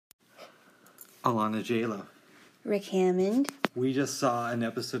Alana J-Lo. Rick Hammond. We just saw an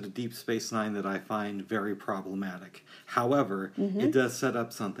episode of Deep Space Nine that I find very problematic. However, it does set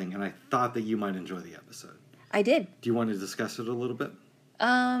up something, and I thought that you might enjoy the episode. I did. Do you want to discuss it a little bit?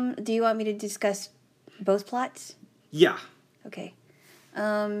 Do you want me to discuss both plots? Yeah. Okay.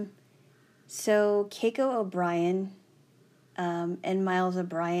 So Keiko O'Brien and Miles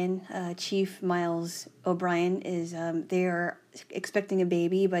O'Brien, Chief Miles O'Brien, is they are expecting a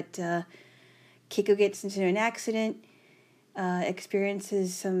baby, but Keiko gets into an accident,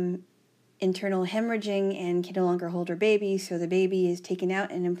 experiences some internal hemorrhaging, and can no longer hold her baby, so the baby is taken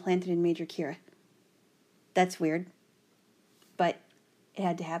out and implanted in Major Kira. That's weird, but it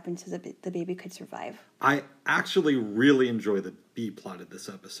had to happen so that the baby could survive. I actually really enjoy the B-plot of this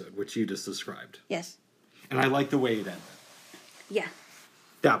episode, which you just described. Yes. And I like the way it ended. Yeah.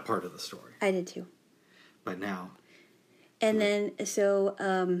 That part of the story. I did too. But now... And then, so,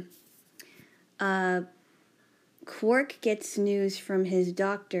 Quark gets news from his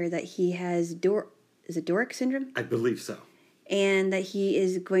doctor that he has is it Doric syndrome? I believe so. And that he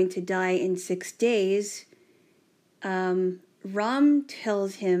is going to die in 6 days. Rom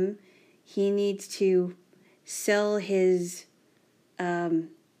tells him he needs to sell his,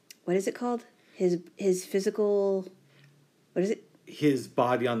 what is it called? His physical, what is it? His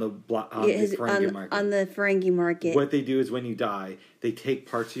body on the Ferengi market. On the Ferengi market. What they do is when you die, they take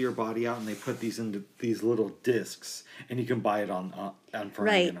parts of your body out and they put these into these little discs, and you can buy it on Ferenginar.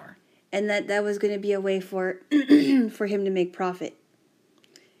 Right. And that was going to be a way for for him to make profit,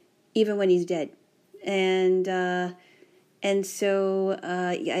 even when he's dead. And so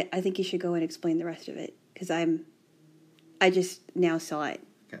I think you should go and explain the rest of it, because I just now saw it.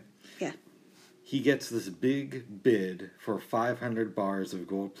 Okay. Yeah. He gets this big bid for 500 bars of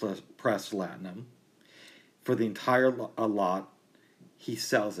gold pressed latinum. For the entire lot, he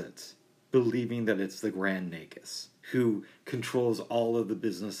sells it, believing that it's the Grand Nagus, who controls all of the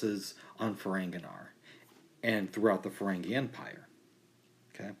businesses on Ferenginar and throughout the Ferengi Empire.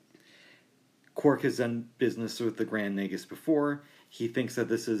 Okay. Quark has done business with the Grand Nagus before. He thinks that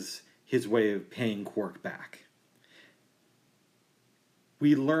this is his way of paying Quark back.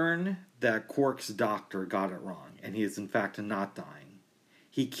 We learn that Quark's doctor got it wrong, and he is in fact not dying.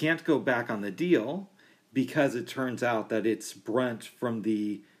 He can't go back on the deal because it turns out that it's Brent from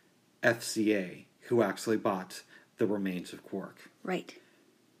the FCA who actually bought the remains of Quark. Right.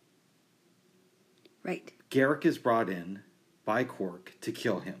 Right. Garak is brought in by Quark to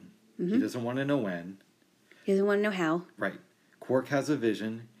kill him. He doesn't want to know when. He doesn't want to know how. Right. Quark has a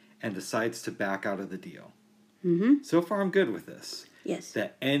vision and decides to back out of the deal. Mm-hmm. So far, I'm good with this. Yes. The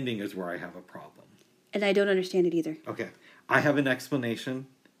ending is where I have a problem. And I don't understand it either. Okay. I have an explanation,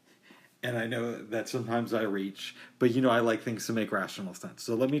 and I know that sometimes I reach, but I like things to make rational sense.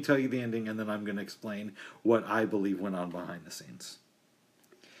 So let me tell you the ending, and then I'm going to explain what I believe went on behind the scenes.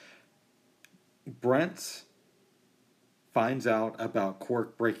 Brent finds out about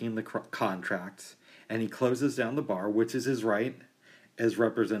Quark breaking the contract, and he closes down the bar, which is his right as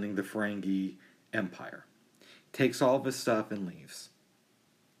representing the Ferengi Empire. Takes all of his stuff and leaves.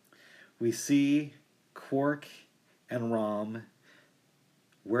 We see Quark and Rom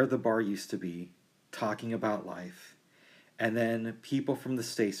where the bar used to be, talking about life, and then people from the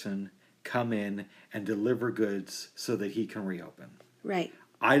station come in and deliver goods so that he can reopen. Right.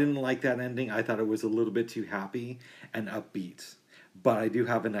 I didn't like that ending. I thought it was a little bit too happy and upbeat. But I do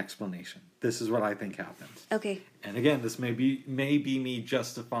have an explanation. This is what I think happened. Okay. And again, this may be me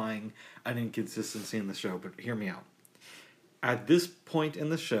justifying an inconsistency in the show, but hear me out. At this point in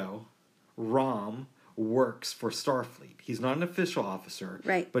the show, Rom works for Starfleet. He's not an official officer,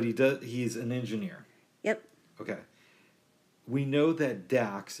 right? But he's an engineer. Yep. Okay. We know that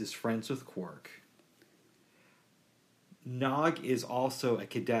Dax is friends with Quark. Nog is also a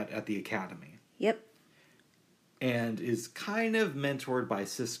cadet at the academy. Yep. And is kind of mentored by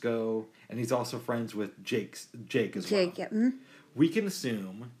Sisko, and he's also friends with Jake as well. Jake, yeah. Mm-hmm. We can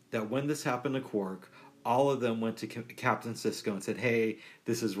assume that when this happened to Quark, all of them went to Captain Sisko and said, hey,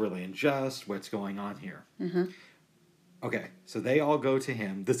 this is really unjust. What's going on here? Mm-hmm. Okay, so they all go to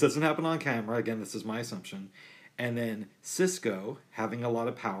him. This doesn't happen on camera. Again, this is my assumption. And then Sisko, having a lot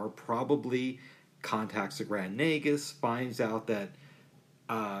of power, probably contacts the Grand Nagus, finds out that,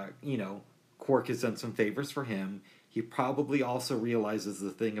 Quark has done some favors for him. He probably also realizes the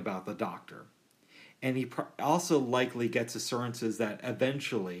thing about the Doctor. And he also likely gets assurances that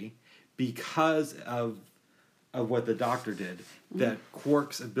eventually, because of what the Doctor did, that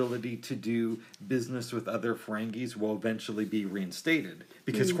Quark's ability to do business with other Ferengis will eventually be reinstated.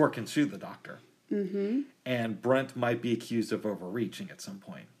 Because Quark can sue the Doctor. Mm-hmm. And Brent might be accused of overreaching at some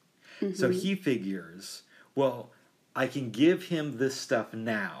point. So he figures, well, I can give him this stuff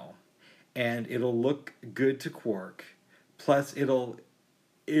now, and it'll look good to Quark. Plus, I'll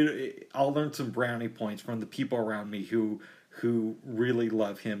earn some brownie points from the people around me who really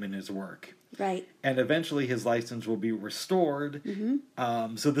love him and his work. Right. And eventually his license will be restored.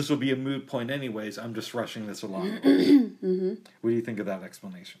 So this will be a moot point anyways. I'm just rushing this along. What do you think of that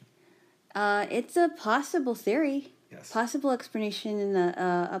explanation? It's a possible theory. Yes. Possible explanation and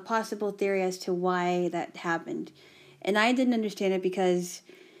a possible theory as to why that happened. And I didn't understand it because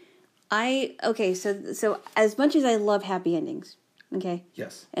so as much as I love happy endings, okay?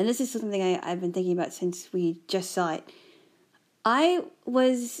 Yes. And this is something I've been thinking about since we just saw it. I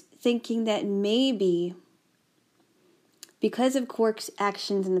was thinking that maybe because of Quark's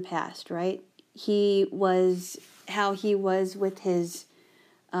actions in the past, right? How he was with his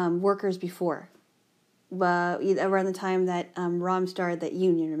workers before. Around the time that Rom started that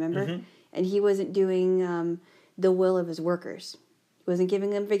union, remember? And he wasn't doing the will of his workers. He wasn't giving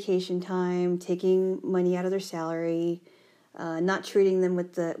them vacation time, taking money out of their salary, not treating them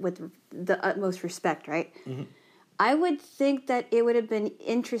with the utmost respect, right? I would think that it would have been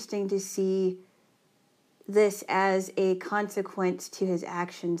interesting to see this as a consequence to his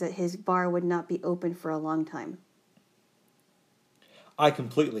actions, that his bar would not be open for a long time. I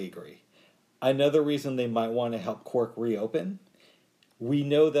completely agree. Another reason they might want to help Quark reopen, we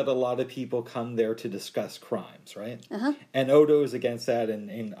know that a lot of people come there to discuss crimes, right? And Odo is against that,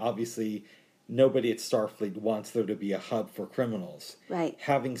 and obviously nobody at Starfleet wants there to be a hub for criminals. Right.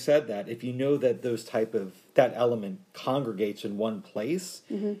 Having said that, if you know that that element congregates in one place,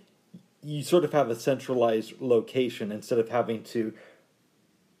 you sort of have a centralized location instead of having to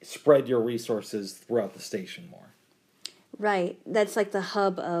spread your resources throughout the station more. Right. That's like the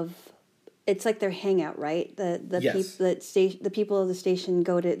hub of. It's like their hangout, right? Yes. The people of the station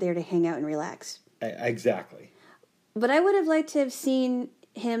go there to hang out and relax. Exactly. But I would have liked to have seen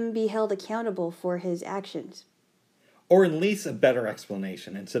him be held accountable for his actions. Or at least a better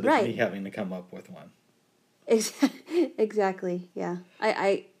explanation instead of Right. me having to come up with one. Exactly. Yeah.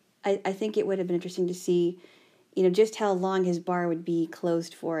 I think it would have been interesting to see, just how long his bar would be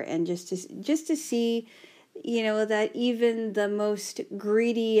closed for, and just to see, that even the most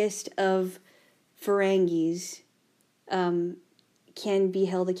greediest of Ferengis can be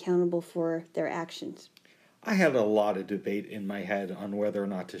held accountable for their actions. I had a lot of debate in my head on whether or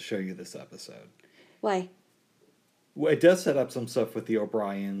not to show you this episode. Why? Well, it does set up some stuff with the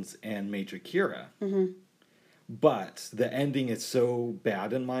O'Briens and Major Kira. But the ending is so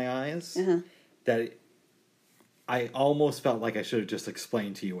bad in my eyes that I almost felt like I should have just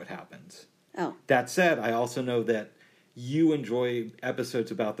explained to you what happens. Oh. That said, I also know that you enjoy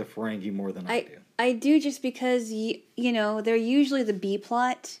episodes about the Ferengi more than I do. I do, just because, they're usually the B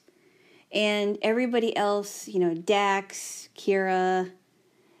plot, and everybody else, Dax, Kira,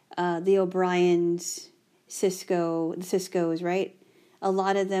 the O'Briens, the Siscos, right? A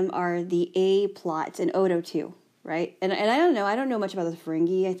lot of them are the A plots, and Odo too, right? And I don't know. I don't know much about the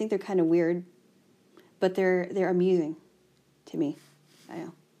Ferengi. I think they're kind of weird, but they're amusing to me. I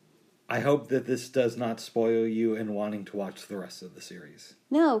know. I hope that this does not spoil you in wanting to watch the rest of the series.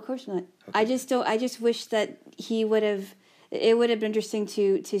 No, of course not. Okay. I just wish that it would have been interesting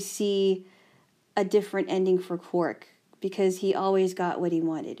to see a different ending for Quark, because he always got what he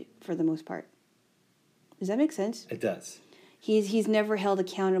wanted for the most part. Does that make sense? It does. He's never held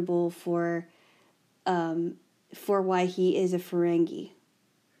accountable for why he is a Ferengi.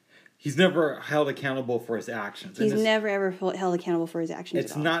 He's never held accountable for his actions. He's never ever held accountable for his actions.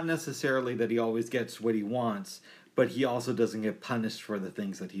 It's not necessarily that he always gets what he wants, but he also doesn't get punished for the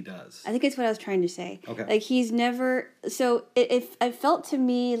things that he does. I think it's what I was trying to say. Okay. Like, he's never... So, it felt to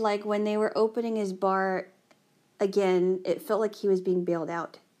me like when they were opening his bar again, it felt like he was being bailed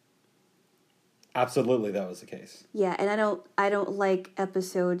out. Absolutely, that was the case. Yeah, and I don't like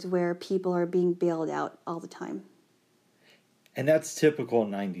episodes where people are being bailed out all the time. And that's typical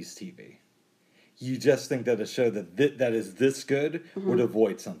 90s TV. You just think that a show that is this good would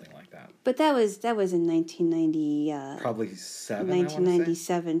avoid something like that. But that was in 1990. Probably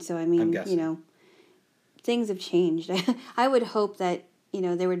 1997. So I mean, things have changed. I would hope that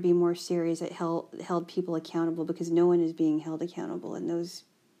there would be more series that held people accountable, because no one is being held accountable, and those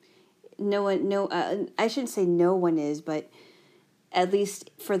I shouldn't say no one is, but at least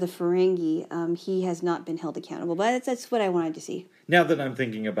for the Ferengi, he has not been held accountable. But that's what I wanted to see. Now that I'm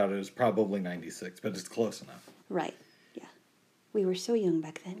thinking about it, it's probably 96, but it's close enough. Right. Yeah. We were so young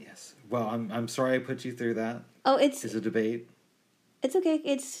back then. Yes. Well, I'm sorry I put you through that. Oh, it's a debate. It's okay.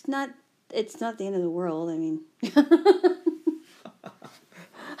 It's not the end of the world. I mean,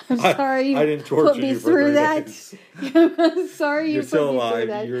 I'm sorry you I didn't torture put me you for through 3 that. days. I'm sorry you You're put still me through alive.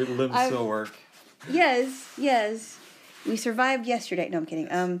 that. Your limbs still work. Yes. We survived yesterday. No, I'm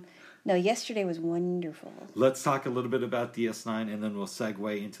kidding. No, yesterday was wonderful. Let's talk a little bit about DS9, and then we'll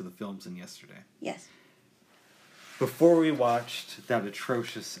segue into the films in yesterday. Yes. Before we watched that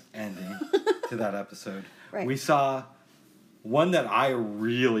atrocious ending to that episode, Right. we saw one that I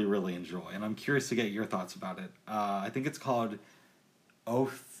really, really enjoy, and I'm curious to get your thoughts about it. I think it's called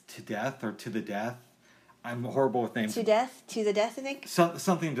Oath to Death or To the Death. I'm horrible with names. To the death, I think.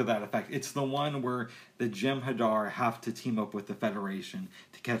 Something to that effect. It's the one where the Jem'Hadar have to team up with the Federation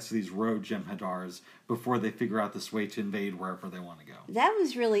to catch these rogue Jem'Hadars before they figure out this way to invade wherever they want to go. That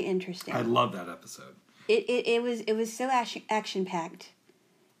was really interesting. I love that episode. It was so action packed.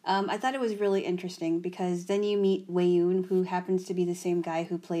 I thought it was really interesting because then you meet Wei Yun, who happens to be the same guy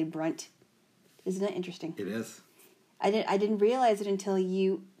who played Brunt. Isn't that interesting? It is. I didn't realize it until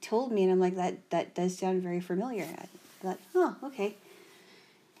you told me, and I'm like, that does sound very familiar. I thought, okay,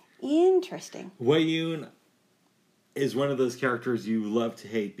 interesting. Wei Yun is one of those characters you love to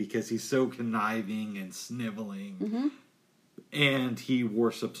hate because he's so conniving and sniveling, and he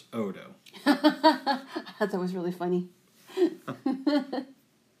worships Odo. I thought that was really funny.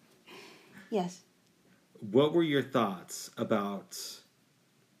 Yes. What were your thoughts about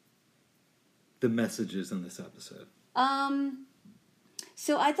the messages in this episode?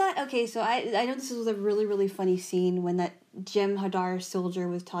 So I thought, okay, so I know this was a really, really funny scene when that Jem'Hadar soldier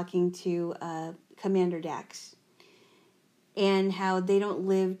was talking to Commander Dax, and how they don't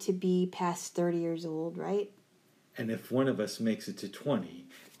live to be past 30 years old, right? And if one of us makes it to 20,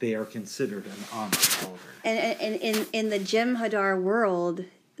 they are considered an honored soldier. And in the Jem'Hadar world,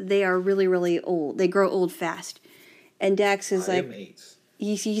 they are really, really old. They grow old fast. And Dax is I like... am 8.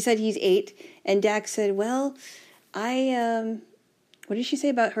 He said he's 8, and Dax said, well, what did she say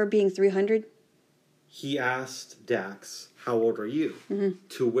about her being 300? He asked Dax, how old are you? Mm-hmm.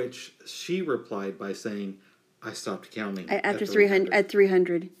 To which she replied by saying, I stopped counting after 300. At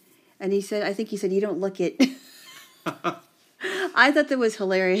 300. And he said, I think he said, you don't look it. I thought that was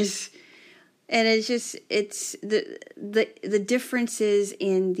hilarious. And it's the differences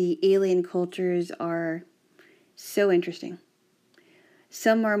in the alien cultures are so interesting.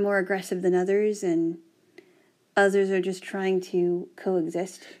 Some are more aggressive than others, and others are just trying to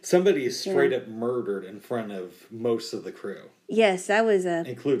coexist. Somebody is straight up murdered in front of most of the crew. Yes, that was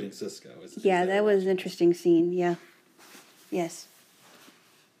including Sisko. That was an interesting scene, yeah. Yes.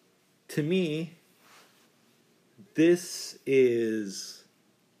 To me, this is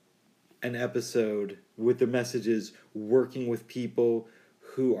an episode with the messages working with people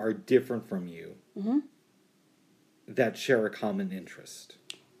who are different from you. Mm-hmm. That share a common interest.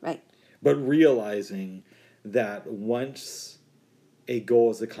 Right. But realizing that once a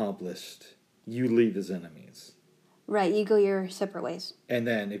goal is accomplished, you leave as enemies. Right, you go your separate ways. And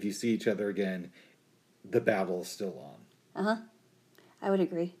then if you see each other again, the battle is still on. Uh-huh. I would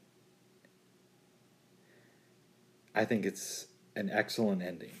agree. I think it's an excellent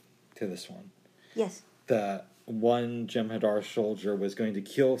ending to this one. Yes. The one Jem'Hadar soldier was going to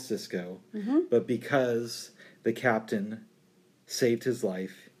kill Sisko, but because the captain saved his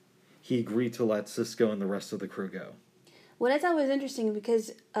life, he agreed to let Sisko and the rest of the crew go. What I thought was interesting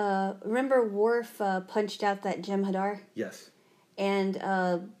because remember Worf punched out that Jem'Hadar? Yes. And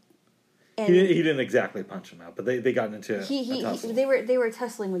he didn't exactly punch him out, but they got into a tussle. They were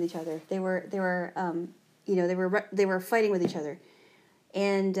tussling with each other. They were fighting with each other,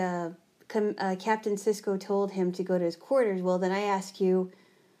 and Captain Sisko told him to go to his quarters. Well, then I ask you,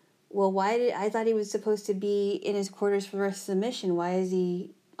 well, I thought he was supposed to be in his quarters for the rest of the mission. Why is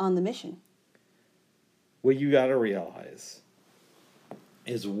he on the mission? What you got to realize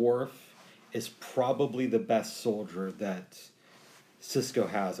is Worf is probably the best soldier that Sisko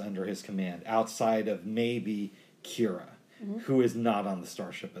has under his command, outside of maybe Kira, who is not on the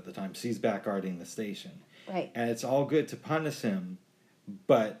starship at the time. She's back guarding the station. Right. And it's all good to punish him,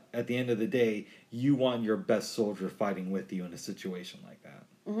 but at the end of the day, you want your best soldier fighting with you in a situation like that.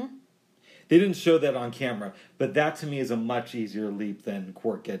 Mm-hmm. They didn't show that on camera, but that to me is a much easier leap than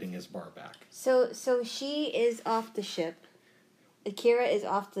Quark getting his bar back. So she is off the ship. Kira is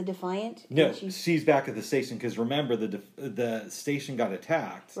off the Defiant. No, she's back at the station because remember the station got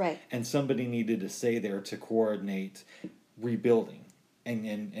attacked, right? And somebody needed to stay there to coordinate rebuilding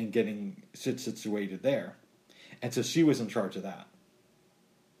and getting shit situated there, and so she was in charge of that.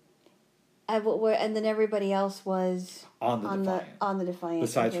 And then everybody else was on the Defiant. On the Defiant.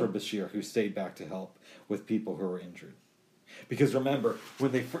 Besides for Bashir, who stayed back to help with people who were injured. Because remember,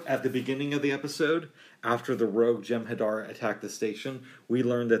 when they at the beginning of the episode, after the rogue Jem'Hadar attacked the station, we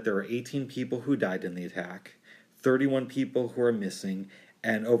learned that there are 18 people who died in the attack, 31 people who are missing,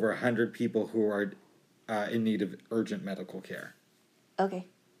 and over 100 people who are in need of urgent medical care. Okay.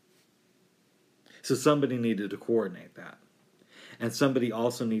 So somebody needed to coordinate that. And somebody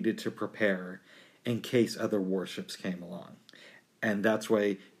also needed to prepare in case other warships came along. And that's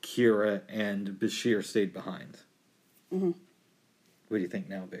why Kira and Bashir stayed behind. Mm-hmm. What do you think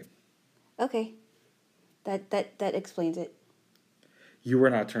now, babe? Okay. That explains it. You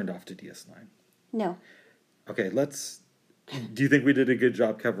were not turned off to DS9. No. Okay, do you think we did a good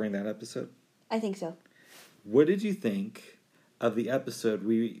job covering that episode? I think so. What did you think of the episode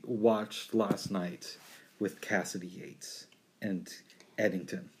we watched last night with Cassidy Yates and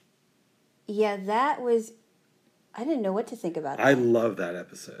Eddington? Yeah, that was... I didn't know what to think about that. I love that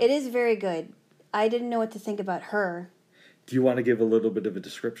episode. It is very good. I didn't know what to think about her. Do you want to give a little bit of a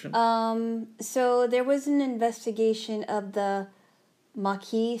description? So there was an investigation of the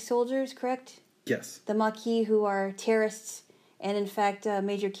Maquis soldiers, correct? Yes. The Maquis, who are terrorists, and in fact,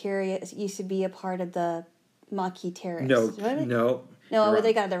 Major Kira used to be a part of the Maquis terrorists. No. No,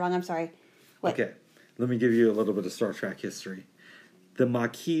 they got it wrong. I'm sorry. What? Okay, let me give you a little bit of Star Trek history. The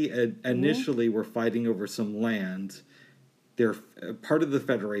Maquis initially were fighting over some land. They're part of the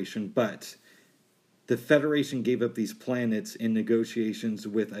Federation, but the Federation gave up these planets in negotiations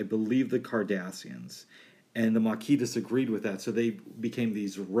with, I believe, the Cardassians. And the Maquis disagreed with that, so they became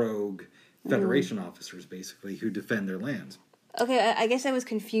these rogue Federation officers, basically, who defend their land. Okay, I guess I was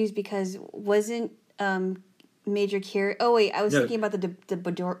confused because wasn't Major Kira... Oh, wait, I was thinking about the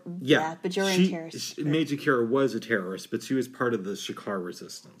Bajorian terrorists. Major Kira was a terrorist, but she was part of the Shakaar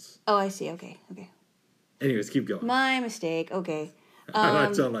resistance. Oh, I see. Okay. Anyways, keep going. My mistake. Okay.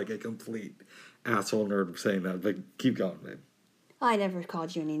 I sound like a complete asshole nerd saying that, but keep going, babe. I never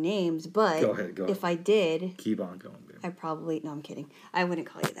called you any names, but go ahead. If I did... Keep on going, babe. I probably... No, I'm kidding. I wouldn't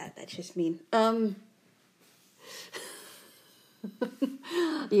call you that. That's just mean. I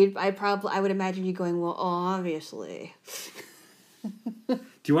would imagine you going, well, obviously. Do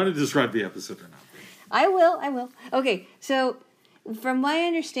you want to describe the episode or not? I will. Okay, so from my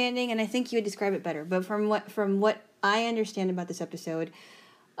understanding, and I think you would describe it better, but from what I understand about this episode,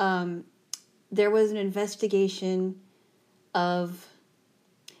 there was an investigation of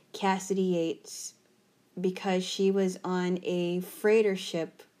Cassidy Yates because she was on a freighter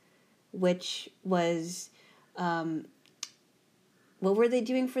ship, which was... what were they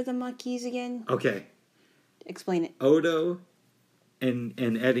doing for the Maquis again? Okay. Explain it. Odo and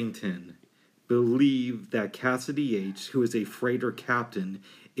Eddington believe that Cassidy Yates, who is a freighter captain,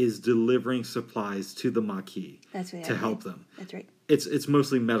 is delivering supplies to the Maquis to help them. That's right. It's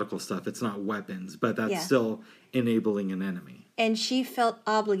mostly medical stuff. It's not weapons, but that's still enabling an enemy. And she felt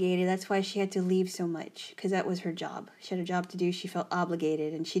obligated. That's why she had to leave so much, because that was her job. She had a job to do. She felt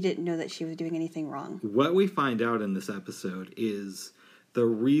obligated, and she didn't know that she was doing anything wrong. What we find out in this episode is the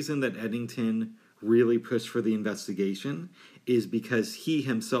reason that Eddington really pushed for the investigation is because he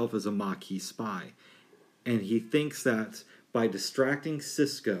himself is a Maquis spy. And he thinks that by distracting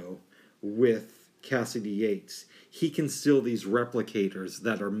Sisko with Cassidy Yates, he can steal these replicators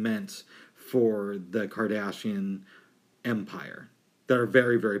that are meant for the Cardassian Empire. That are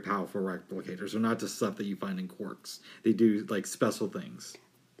very, very powerful replicators. They're not just stuff that you find in Quarks. They do like special things.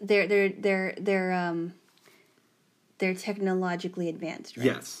 They're technologically advanced, right?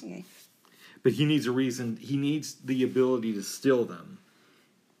 Yes. Okay. But he needs a reason. He needs the ability to steal them,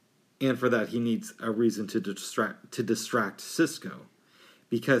 and for that, he needs a reason to distract Sisko,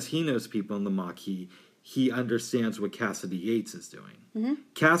 because he knows people in the Maquis. He understands what Cassidy Yates is doing. Mm-hmm.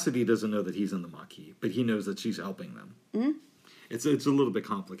 Cassidy doesn't know that he's in the Maquis, but he knows that she's helping them. Mm-hmm. It's a little bit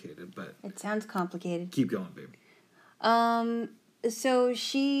complicated, but it sounds complicated. Keep going, babe. So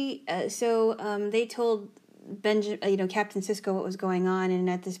they told Captain Sisko what was going on, and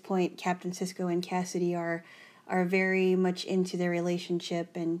at this point, Captain Sisko and Cassidy are very much into their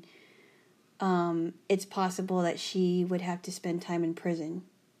relationship, and it's possible that she would have to spend time in prison,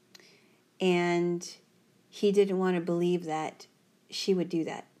 and he didn't want to believe that she would do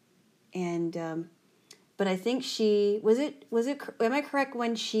that, and but I think was it am I correct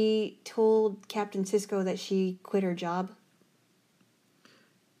when she told Captain Sisko that she quit her job?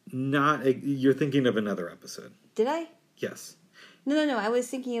 You're thinking of another episode. Did I? Yes. No. I was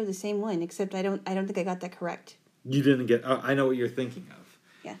thinking of the same one, except I don't think I got that correct. You didn't get... I know what you're thinking of.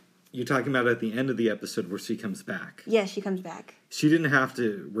 Yeah. You're talking about at the end of the episode where she comes back. Yeah, she comes back. She didn't have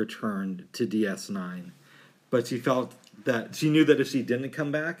to return to DS9, but she felt that... She knew that if she didn't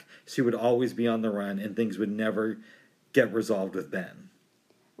come back, she would always be on the run and things would never get resolved with Ben.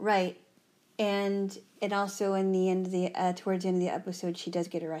 Right. And also in the end of the towards the end of the episode, she does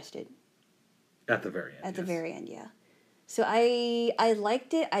get arrested. At the very end. At the very end, yeah. So I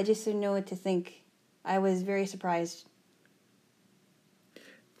liked it. I just didn't know what to think. I was very surprised.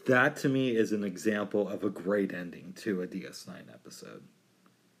 That to me is an example of a great ending to a DS9 episode.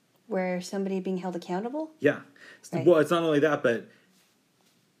 Where somebody being held accountable? Yeah. Right. Well, it's not only that, but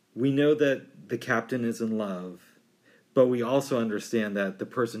we know that the captain is in love, but we also understand that the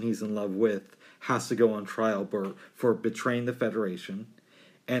person he's in love with has to go on trial for betraying the Federation,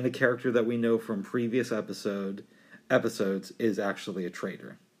 and the character that we know from previous episodes is actually a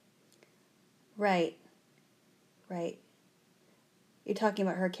traitor. Right. Right. You're talking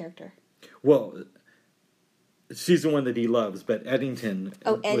about her character. Well, she's the one that he loves, but Eddington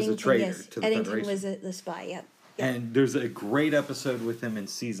was a traitor to the Eddington Federation. was the spy, yep. And there's a great episode with him in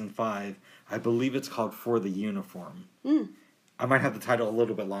season 5. I believe it's called For the Uniform. I might have the title a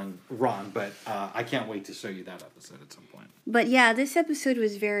little bit wrong, but I can't wait to show you that episode at some point. But yeah, this episode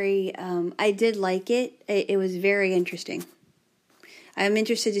was very, I did like it. It was very interesting. I'm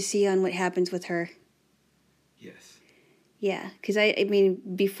interested to see on what happens with her. Yes. Yeah, because I mean,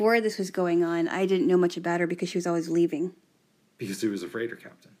 before this was going on, I didn't know much about her because she was always leaving. Because she was a freighter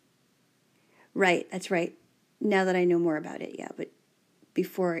captain. Right, that's right. Now that I know more about it, yeah. But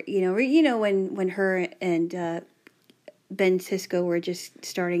before, when her and Ben Sisko were just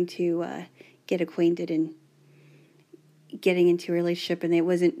starting to get acquainted and getting into a relationship, and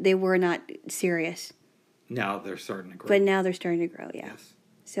they were not serious. Now they're starting to grow. But now they're starting to grow, yeah. Yes.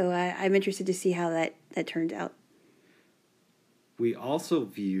 So I'm interested to see how that turns out. We also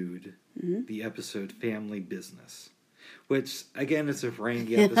viewed the episode Family Business, which, again, is a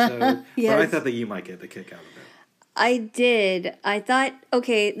Ferengi episode, Yes. but I thought that you might get the kick out of it. I did. I thought,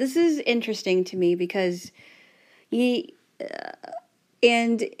 okay, this is interesting to me because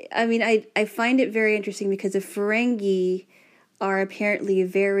and I mean, I find it very interesting because the Ferengi are apparently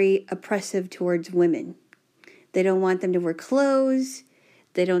very oppressive towards women. They don't want them to wear clothes.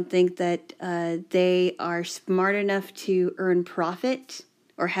 They don't think that they are smart enough to earn profit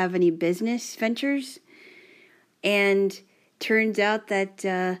or have any business ventures. And turns out that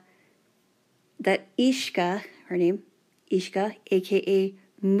that Ishka, her name, Ishka, a.k.a.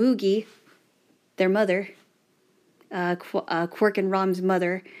 Mugi, their mother, Quark and Rom's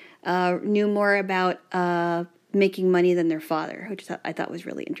mother, knew more about making money than their father, which I thought was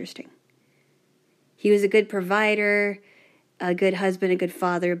really interesting. He was a good provider, a good husband, a good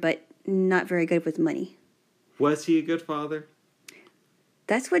father, but not very good with money. Was he a good father?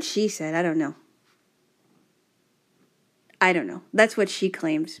 That's what she said. I don't know. That's what she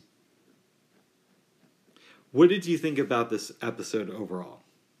claims. What did you think about this episode overall?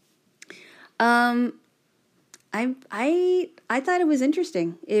 I thought it was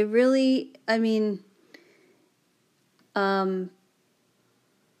interesting. It really, I mean, I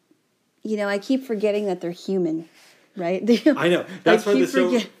keep forgetting that they're human, right? I know. That's why the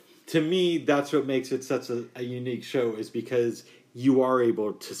show, to me, that's what makes it such a unique show, is because you are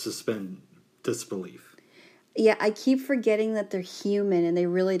able to suspend disbelief. Yeah, I keep forgetting that they're human and they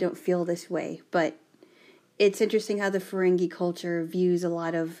really don't feel this way. But it's interesting how the Ferengi culture views a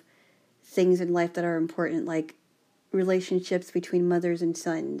lot of things in life that are important, like relationships between mothers and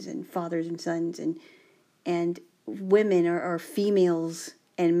sons and fathers and sons and women are females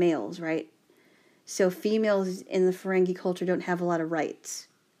and males, right? So females in the Ferengi culture don't have a lot of rights.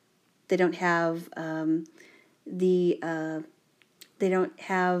 They don't have they don't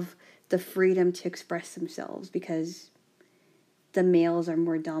have the freedom to express themselves because the males are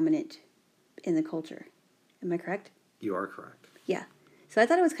more dominant in the culture. Am I correct? You are correct. Yeah. So I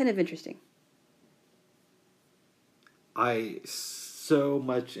thought it was kind of interesting. I so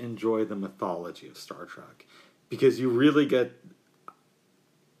much enjoy the mythology of Star Trek because you really get,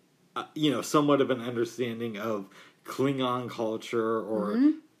 somewhat of an understanding of Klingon culture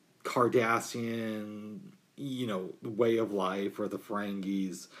or Cardassian, way of life, or the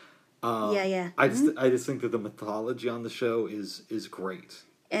Ferengis. I just think that the mythology on the show is great.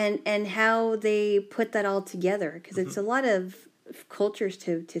 And how they put that all together, because it's a lot of cultures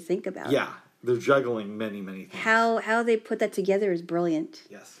to think about. Yeah, they're juggling many, many things. How they put that together is brilliant.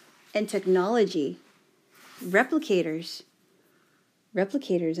 Yes. And technology, replicators,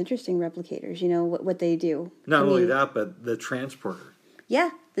 interesting replicators, what they do. Not only that, but the transporter.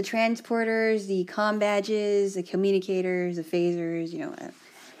 Yeah, the transporters, the comm badges, the communicators, the phasers,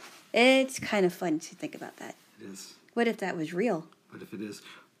 it's kind of fun to think about that. It is. What if that was real? What if it is?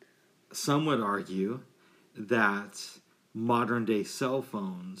 Some would argue that modern day cell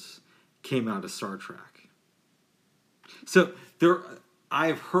phones came out of Star Trek. So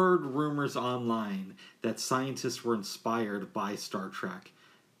I've heard rumors online that scientists were inspired by Star Trek,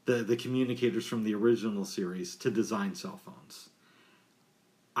 the communicators from the original series, to design cell phones.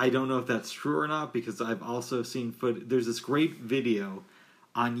 I don't know if that's true or not, because I've also seen there's this great video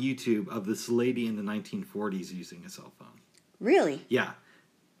on YouTube of this lady in the 1940s using a cell phone. Really? Yeah.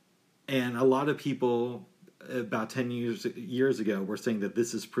 And a lot of people about 10 years ago were saying that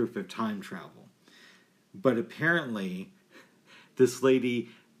this is proof of time travel. But apparently, this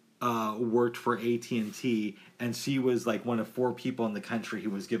lady worked for AT&T, and she was like one of 4 people in the country who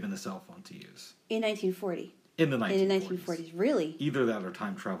was given a cell phone to use. In 1940? In the 1940s. In the 1940s, really? Either that or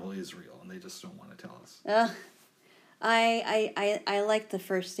time travel is real, and they just don't want to tell us. I like the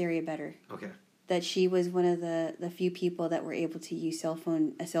first theory better. Okay. That she was one of the few people that were able to use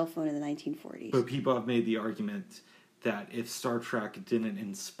a cell phone in the 1940s. But people have made the argument that if Star Trek didn't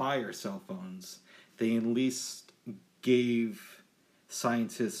inspire cell phones, they at least gave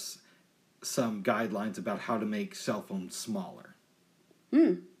scientists some guidelines about how to make cell phones smaller.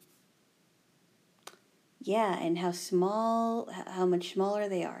 Yeah, and how much smaller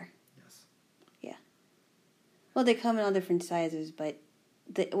they are. Yes. Yeah. Well, they come in all different sizes, but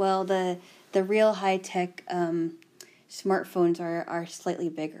the real high tech smartphones are slightly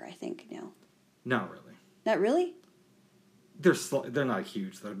bigger, I think now. Not really. Not really? They're not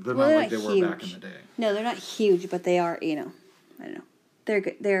huge. They're not They're like they not were huge. back in the day. No, they're not huge, but they are. I don't know. They're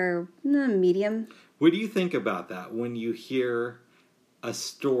good. They're medium. What do you think about that when you hear a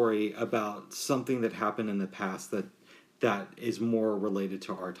story about something that happened in the past that is more related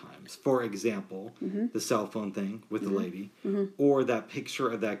to our times? For example, the cell phone thing with the lady, or that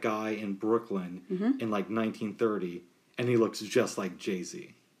picture of that guy in Brooklyn in like 1930, and he looks just like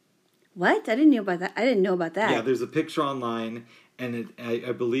Jay-Z. What? I didn't know about that. I didn't know about that. Yeah, there's a picture online, and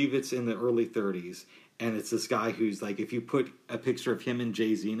I believe it's in the early 30s, and it's this guy who's like, if you put a picture of him and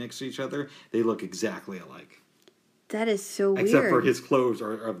Jay-Z next to each other, they look exactly alike. That is so weird. Except for his clothes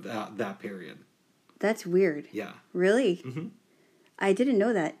are of that period. That's weird. Yeah. Really? Mm-hmm. I didn't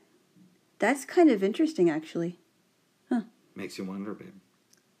know that. That's kind of interesting, actually. Huh. Makes you wonder, babe.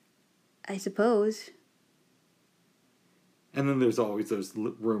 I suppose. And then there's always those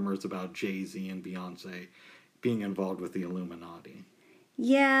rumors about Jay-Z and Beyonce being involved with the Illuminati.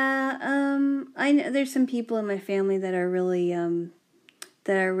 Yeah, I know there's some people in my family that are really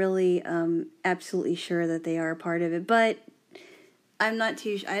absolutely sure that they are a part of it, but I'm not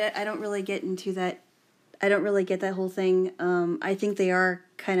too. I don't really get into that. I don't really get that whole thing. I think they are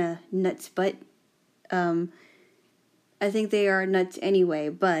kind of nuts, but I think they are nuts anyway.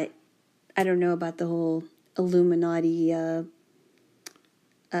 But I don't know about the whole Illuminati.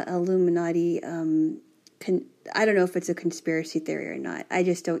 I don't know if it's a conspiracy theory or not. I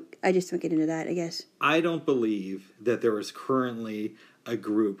just don't get into that, I guess. I don't believe that there is currently a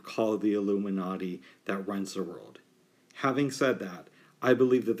group called the Illuminati that runs the world. Having said that, I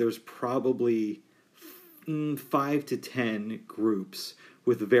believe that there's probably 5 to 10 groups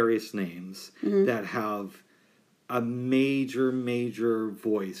with various names that have a major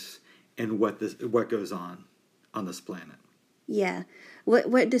voice in what goes on this planet. Yeah.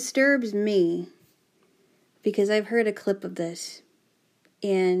 What disturbs me, because I've heard a clip of this,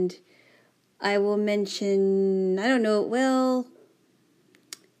 and I will mention, I don't know, well,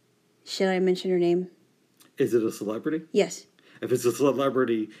 should I mention her name? Is it a celebrity? Yes. If it's a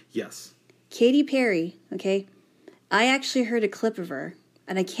celebrity, yes. Katy Perry, okay? I actually heard a clip of her,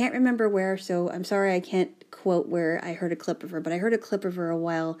 and I can't remember where, so I'm sorry I can't quote where I heard a clip of her, but I heard a clip of her a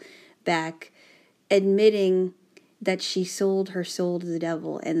while back admitting that she sold her soul to the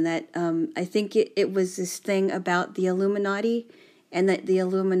devil, and that I think it was this thing about the Illuminati, and that the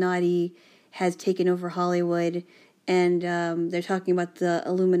Illuminati has taken over Hollywood, and they're talking about the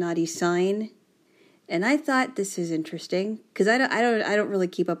Illuminati sign. And I thought, this is interesting, because I don't really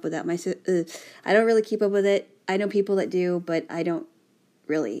keep up with that. I don't really keep up with it. I know people that do, but I don't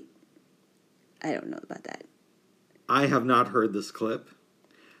know about that. I have not heard this clip.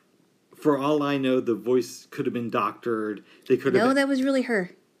 For all I know, the voice could have been doctored. No, that was really her.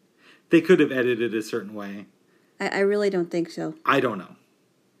 They could have edited a certain way. I really don't think so. I don't know.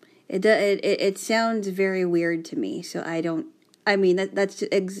 It sounds very weird to me, so I don't. I mean,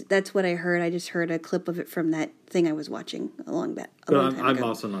 that's what I heard. I just heard a clip of it from that thing I was watching a long time ago. I'm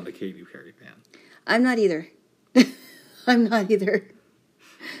also not a Katy Perry fan. I'm not either. I'm not either.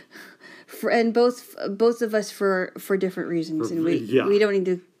 And both of us for different reasons, and we don't need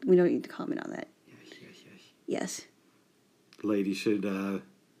to comment on that. Yes. Ladies should have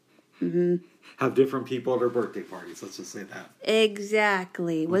different people at her birthday parties. Let's just say that.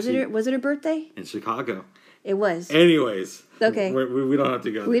 Exactly. Was it her birthday? In Chicago. It was. Anyways. Okay. We don't have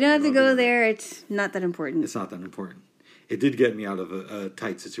to go there. We don't have to go there. It's not that important. It's not that important. It did get me out of a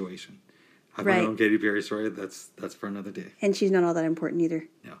tight situation. I have my Right. own Katy Perry story. That's for another day. And she's not all that important either.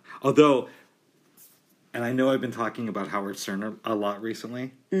 Yeah. Although, and I know I've been talking about Howard Stern a lot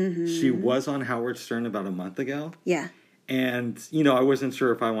recently. Mm-hmm. She was on Howard Stern about a month ago. Yeah. And, you know, I wasn't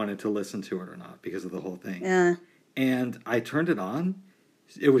sure if I wanted to listen to it or not because of the whole thing. And I turned it on.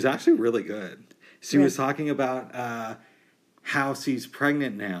 It was actually really good. She was talking about how she's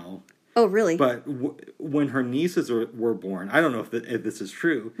pregnant now. Oh, really? But when her nieces were born, I don't know if this is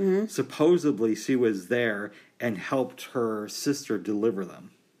true, supposedly she was there and helped her sister deliver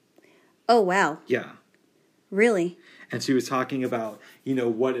them. Oh, wow. Yeah. Really? And she was talking about, you know,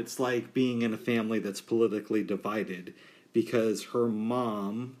 what it's like being in a family that's politically divided because her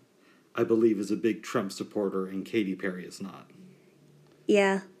mom, I believe, is a big Trump supporter and Katy Perry is not.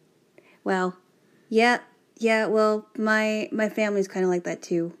 Yeah. Wow. Yeah. Yeah, well, my family's kind of like that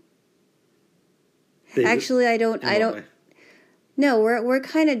too. Actually, I don't. Way? No, we're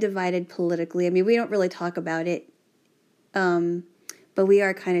kind of divided politically. I mean, we don't really talk about it, but we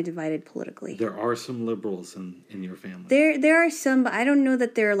are kind of divided politically. There are some liberals in your family. There are some, but I don't know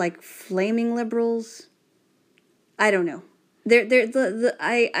that they're like flaming liberals. I don't know.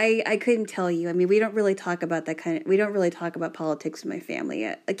 I couldn't tell you. I mean, we don't really talk about that kind of. We don't really talk about politics in my family.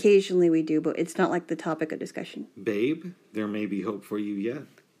 Occasionally we do, but it's not like the topic of discussion. Babe, there may be hope for you yet.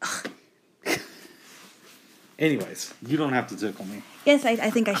 Anyways, you don't have to tickle me. Yes,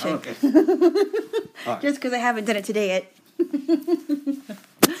 I think I should. Okay. Right. Just because I haven't done it today yet.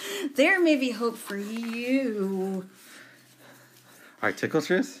 There may be hope for you. All right, tickle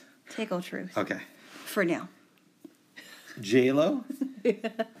truth? Tickle truth. Okay. For now. J-Lo?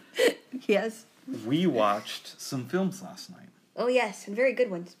 Yes. We watched some films last night. Oh, yes. Some very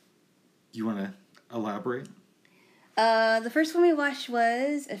good ones. You want to elaborate? The first one we watched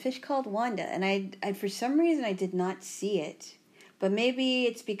was A Fish Called Wanda, and I for some reason I did not see it, but maybe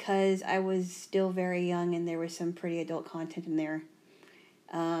it's because I was still very young and there was some pretty adult content in there.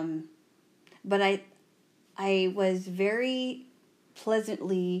 But I was very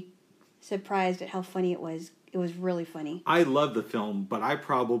pleasantly surprised at how funny it was. It was really funny. I love the film, but I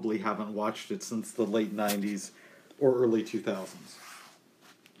probably haven't watched it since the late 90s or early 2000s.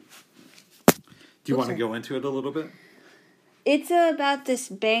 Do you want to go into it a little bit? It's about this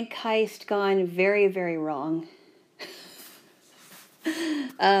bank heist gone very, very wrong.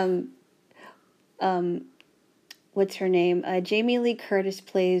 What's her name? Jamie Lee Curtis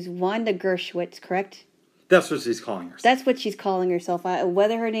plays Wanda Gershwitz, correct? That's what she's calling herself. That's what she's calling herself.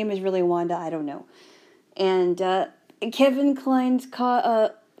 Whether her name is really Wanda, I don't know. And Kevin Kline's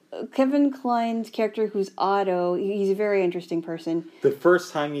character, who's Otto, he's a very interesting person. The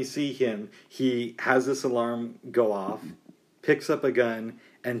first time you see him, he has this alarm go off, picks up a gun,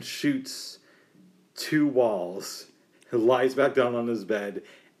 and shoots 2 walls. He lies back down on his bed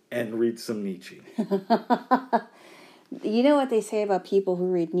and reads some Nietzsche. You know what they say about people who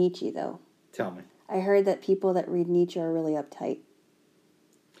read Nietzsche, though? Tell me. I heard that people that read Nietzsche are really uptight.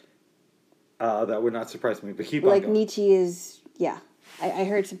 That would not surprise me, but keep on going. Nietzsche is, yeah. I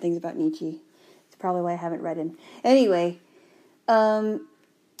heard some things about Nietzsche. It's probably why I haven't read him. Anyway, The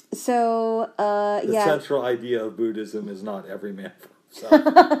central idea of Buddhism is not every man for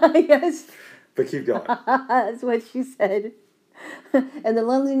himself. Yes. But keep going. That's what she said. And the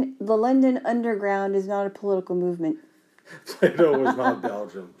London Underground is not a political movement. Plato was not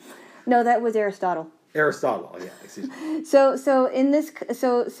Belgium. No, that was Aristotle. Aristotle, yeah, excuse me.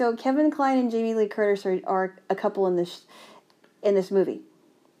 So Kevin Kline and Jamie Lee Curtis are a couple in this movie.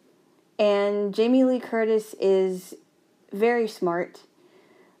 And Jamie Lee Curtis is very smart.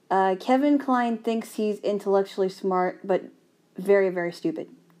 Kevin Kline thinks he's intellectually smart, but very, very stupid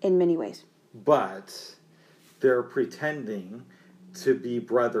in many ways. But they're pretending to be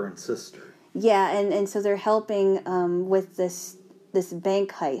brother and sister. Yeah, and so they're helping with this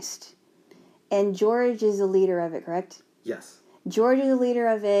bank heist. And George is the leader of it, correct? Yes. George is the leader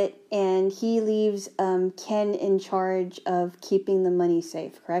of it, and he leaves Ken in charge of keeping the money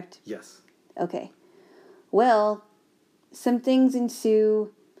safe, correct? Yes. Okay. Well, some things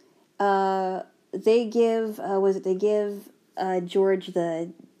ensue. They give George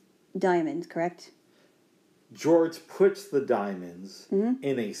the diamonds, correct? George puts the diamonds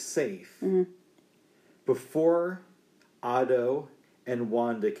in a safe before Otto and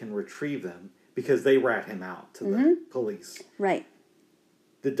Wanda can retrieve them because they rat him out to the police. Right.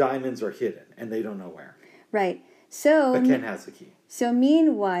 The diamonds are hidden and they don't know where. Right. So, but Ken has the key. So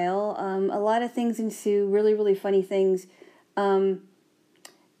meanwhile, a lot of things ensue, really, really funny things.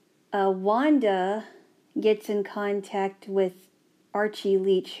 Wanda gets in contact with Archie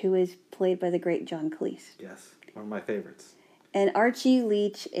Leach, who is played by the great John Cleese. Yes, one of my favorites. And Archie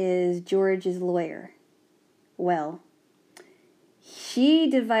Leach is George's lawyer. Well, she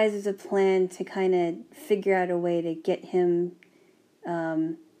devises a plan to kind of figure out a way to get him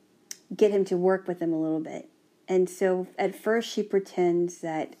to work with him a little bit. And so at first she pretends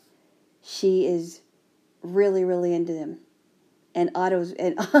that she is really, really into him. And Otto's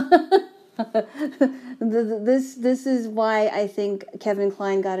and this is why I think Kevin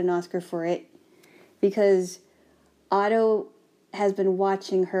Kline got an Oscar for it, because Otto has been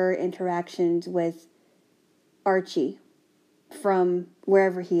watching her interactions with Archie from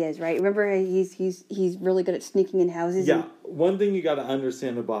wherever he is, right? Remember, he's really good at sneaking in houses. Yeah, one thing you got to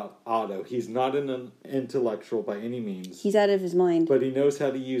understand about Otto, he's not an intellectual by any means. He's out of his mind. But he knows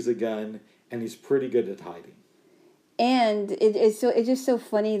how to use a gun, and he's pretty good at hiding. And it's just so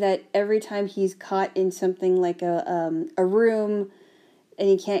funny that every time he's caught in something like a room and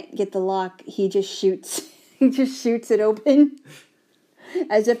he can't get the lock, he just shoots. He just shoots it open,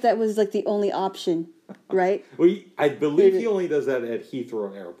 as if that was like the only option, right? Well, I believe he only does that at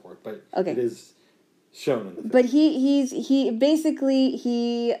Heathrow Airport, but okay. It is shown in the film. But he's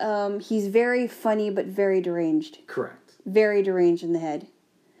very funny but very deranged. Correct. Very deranged in the head,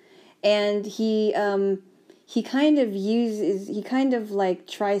 and he kind of like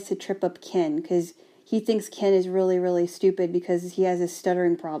tries to trip up Ken because he thinks Ken is really, really stupid because he has a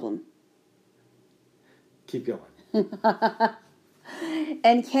stuttering problem. Keep going.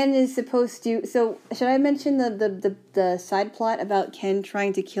 And Ken is supposed to... So, should I mention the side plot about Ken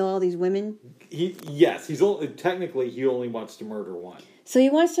trying to kill all these women? Yes, he only wants to murder one. So he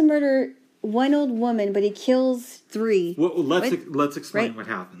wants to murder one old woman, but he kills 3. Well, let's explain what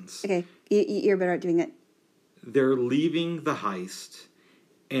happens. Okay, you're better at doing it. They're leaving the heist,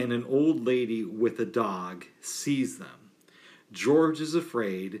 and an old lady with a dog sees them. George is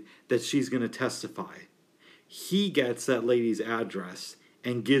afraid that she's going to testify. He gets that lady's address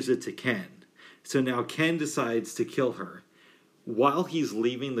and gives it to Ken. So now Ken decides to kill her. While he's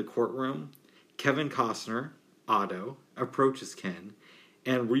leaving the courtroom, Kevin Costner, Otto, approaches Ken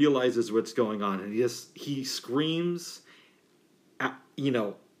and realizes what's going on. And he screams,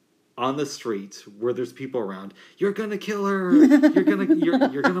 on the street where there's people around, "You're gonna kill her!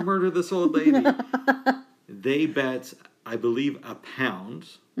 You're gonna murder this old lady." They bet, I believe,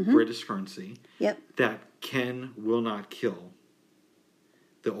 £1, British currency, that Ken will not kill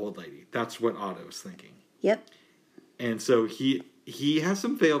the old lady. That's what Otto's thinking. Yep. And so he has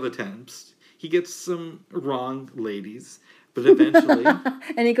some failed attempts. He gets some wrong ladies, but eventually...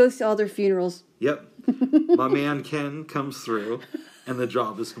 And he goes to all their funerals. Yep. My man Ken comes through, and the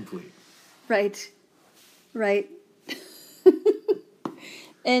job is complete. Right.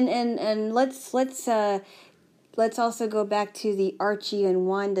 And let's also go back to the Archie and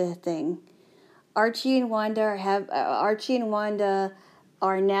Wanda thing. Archie and Wanda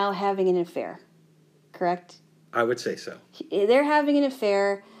are now having an affair. Correct? I would say so. They're having an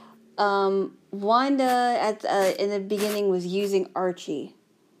affair. Wanda in the beginning was using Archie,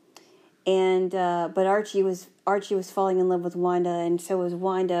 but Archie was falling in love with Wanda, and so was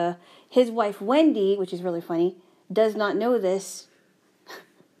Wanda. His wife Wendy, which is really funny, does not know this,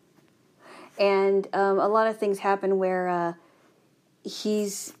 and a lot of things happen where he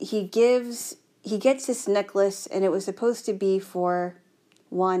gets this necklace, and it was supposed to be for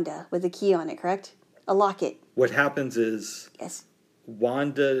Wanda with a key on it. Correct? A locket. What happens is yes,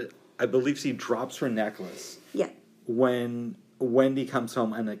 Wanda, I believe she drops her necklace. Yeah. When Wendy comes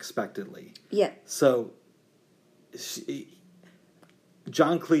home unexpectedly. Yeah. So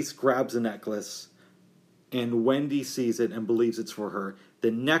John Cleese grabs a necklace, and Wendy sees it and believes it's for her.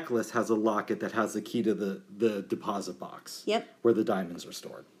 The necklace has a locket that has the key to the deposit box. Yep. Where the diamonds are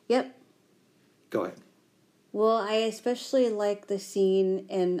stored. Yep. Go ahead. Well, I especially like the scene,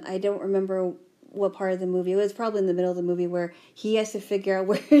 and I don't remember what part of the movie. It was probably in the middle of the movie where he has to figure out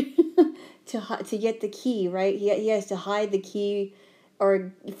where to get the key, right? He has to hide the key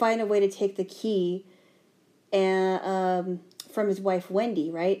or find a way to take the key and from his wife Wendy,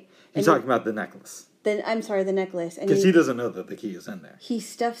 right? You're talking about the necklace. I'm sorry, the necklace. Because he doesn't know that the key is in there. He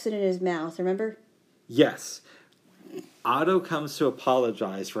stuffs it in his mouth, remember? Yes. Otto comes to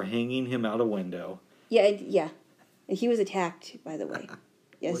apologize for hanging him out a window. Yeah. And he was attacked, by the way.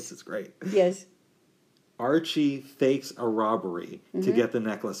 Yes. Which is great. Yes. Archie fakes a robbery to get the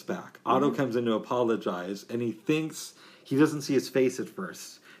necklace back. Otto comes in to apologize, and he doesn't see his face at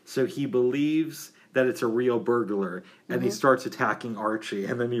first. So he believes that it's a real burglar, and he starts attacking Archie,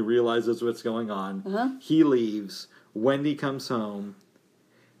 and then he realizes what's going on. He leaves. Wendy comes home.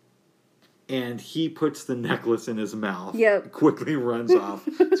 And he puts the necklace in his mouth. Yep. Quickly runs off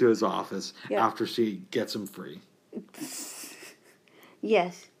to his office Yep. after she gets him free.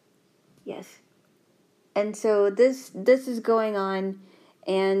 Yes. Yes. And so this is going on,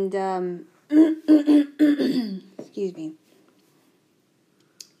 and excuse me.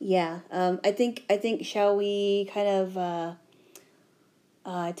 Yeah. I think shall we kind of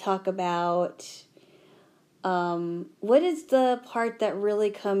talk about what is the part that really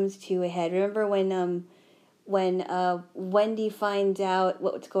comes to a head? Remember when Wendy finds out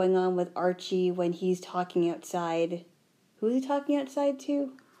what's going on with Archie when he's talking outside? Who's he talking outside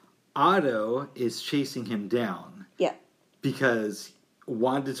to? Otto is chasing him down. Yeah. Because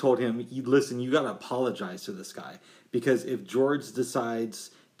Wanda told him, listen, you got to apologize to this guy. Because if George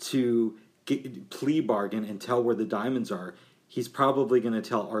decides to plea bargain and tell where the diamonds are, he's probably going to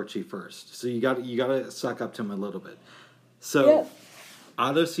tell Archie first. So you got to suck up to him a little bit. So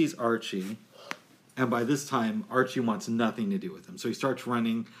Otto sees Archie, and by this time, Archie wants nothing to do with him. So he starts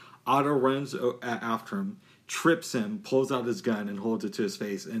running. Otto runs after him, trips him, pulls out his gun, and holds it to his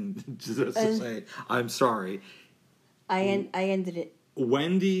face, and just to say, "I'm sorry." I ended it.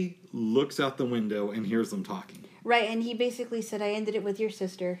 Wendy looks out the window and hears them talking. Right, and he basically said, "I ended it with your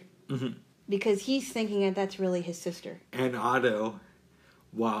sister," because he's thinking that that's really his sister. And Otto,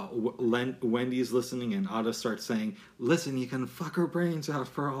 while Wendy's listening, and Otto starts saying, "Listen, you can fuck her brains out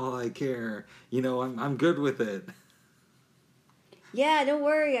for all I care. You know, I'm good with it." Yeah, don't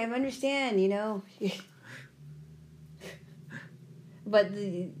worry, I understand. You know, but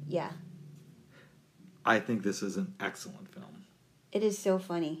yeah. I think this is an excellent film. It is so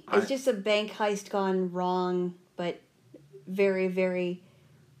funny. It's just a bank heist gone wrong, but very, very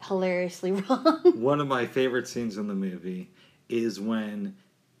hilariously wrong. One of my favorite scenes in the movie is when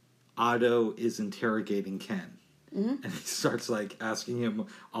Otto is interrogating Ken. And he starts asking him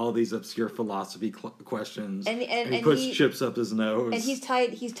all these obscure philosophy questions, and he puts chips up his nose. And he's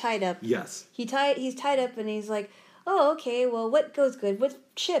tied up. Yes, he's tied up, and he's like, "Oh, okay. Well, what goes good with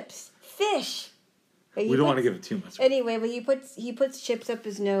chips? Fish." We don't want to give it too much. Anyway, but he puts chips up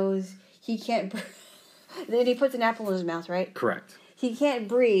his nose. He can't. Then he puts an apple in his mouth, right? Correct. He can't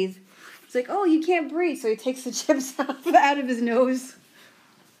breathe. It's like, oh, you can't breathe, so he takes the chips out of his nose.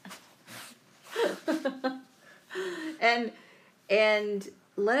 and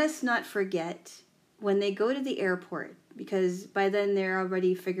let us not forget when they go to the airport, because by then they're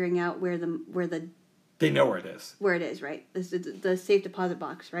already figuring out where the they know where it is. Where it is, right? The safe deposit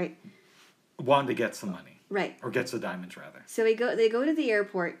box, right? Wanda gets the money. Right. Or gets the diamonds, rather. So they go to the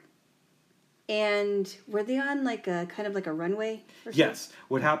airport, and were they on a kind of a runway? Yes.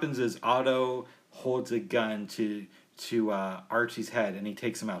 What happens is Otto holds a gun to Archie's head, and he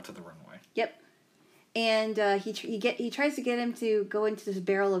takes him out to the runway. Yep. And he tries to get him to go into this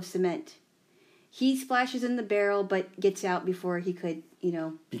barrel of cement. He splashes in the barrel, but gets out before he could,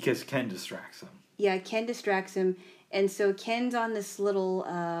 Because Ken distracts him. Yeah, Ken distracts him, and so Ken's on this little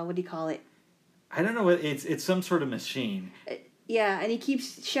what do you call it? I don't know. It's some sort of machine. Yeah, and he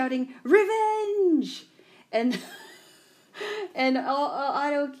keeps shouting "Revenge!" and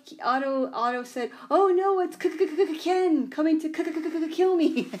Otto said, "Oh no, it's Ken coming to kill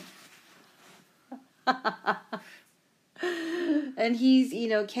me." And he's,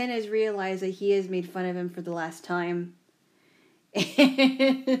 Ken has realized that he has made fun of him for the last time,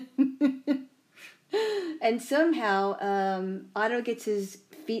 and somehow Otto gets his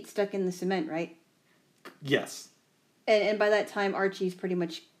feet stuck in the cement, right? Yes. And by that time, Archie's pretty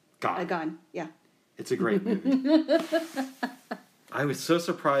much gone. Yeah. It's a great movie. I was so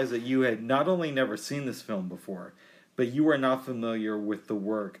surprised that you had not only never seen this film before, but you were not familiar with the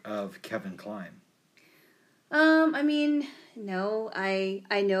work of Kevin Kline. I mean, no,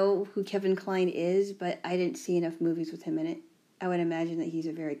 I know who Kevin Kline is, but I didn't see enough movies with him in it. I would imagine that he's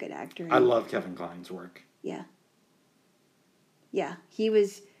a very good actor. I love Kevin Kline's work. Yeah. Yeah, he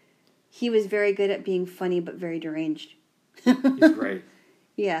was very good at being funny, but very deranged. He's great.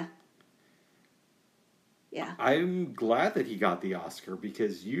 Yeah. Yeah. I'm glad that he got the Oscar,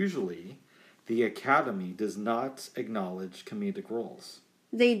 because usually the Academy does not acknowledge comedic roles.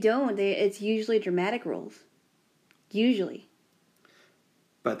 They don't. It's usually dramatic roles. Usually.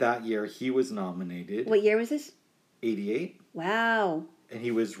 But that year he was nominated. What year was this? 88. Wow. And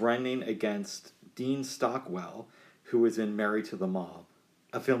he was running against Dean Stockwell, who was in Married to the Mob,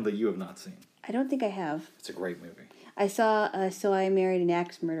 a film that you have not seen. I don't think I have. It's a great movie. I saw So I Married an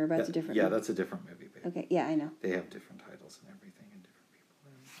Axe Murderer, but that's a different movie. That's a different movie, babe. Okay, yeah, I know. They have different titles and everything and different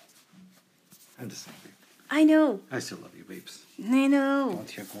people. I'm just saying, babe. I know. I still love you, babes. I know.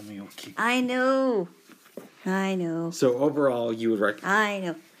 I know. I know. So overall, you would recommend... I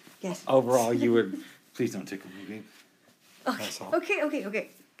know. Yes. Overall, you would... Please don't tickle me, babe. That's all. Okay.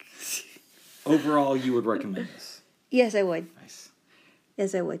 Overall, you would recommend this. Yes, I would. Nice.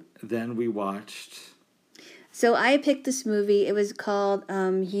 Yes, I would. Then we watched... So I picked this movie. It was called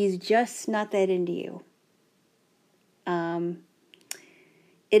He's Just Not That Into You.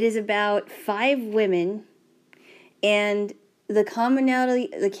 It is about 5 women, and the commonality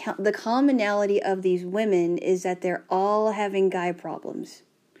of these women is that they're all having guy problems.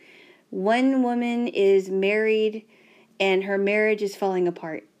 One woman is married, and her marriage is falling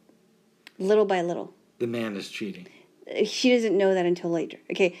apart, little by little. The man is cheating. She doesn't know that until later.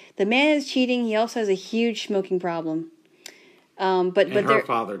 Okay, the man is cheating. He also has a huge smoking problem. But her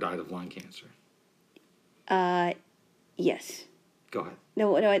father died of lung cancer. Yes. Go ahead.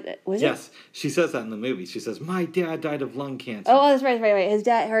 No, was it? Yes, she says that in the movie. She says, "My dad died of lung cancer." Oh, that's right.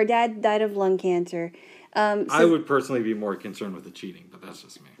 Her dad died of lung cancer. I would personally be more concerned with the cheating, but that's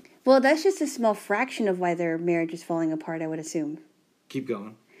just me. Well, that's just a small fraction of why their marriage is falling apart, I would assume. Keep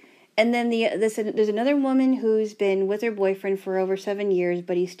going. And then there's another woman who's been with her boyfriend for over 7 years,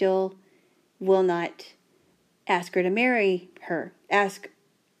 but he still will not ask her to marry her. Ask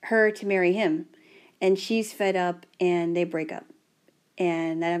her to marry him. And she's fed up, and they break up.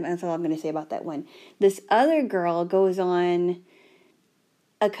 And that's all I'm going to say about that one. This other girl goes on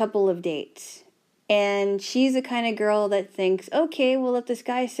a couple of dates. And she's the kind of girl that thinks, okay, well, if this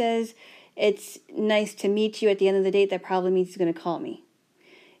guy says it's nice to meet you at the end of the date, that probably means he's going to call me.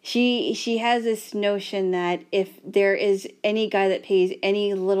 She has this notion that if there is any guy that pays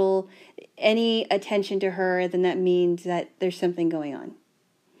any attention to her, then that means that there's something going on.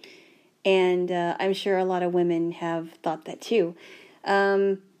 And I'm sure a lot of women have thought that too.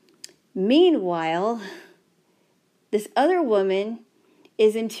 Meanwhile, this other woman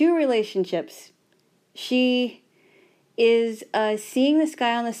is in 2 relationships. She is seeing this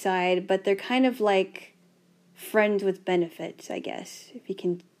guy on the side, but they're kind of like friends with benefits, I guess.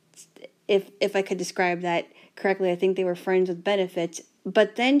 If I could describe that correctly, I think they were friends with benefits.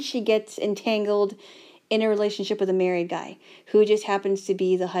 But then she gets entangled in a relationship with a married guy who just happens to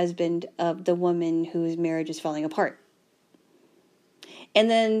be the husband of the woman whose marriage is falling apart. And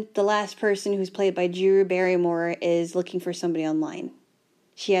then the last person, who's played by Drew Barrymore, is looking for somebody online.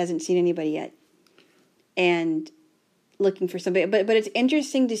 She hasn't seen anybody yet. And looking for somebody. But it's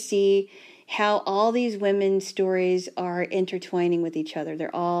interesting to see how all these women's stories are intertwining with each other.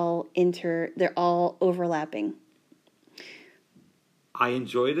 They're all overlapping. I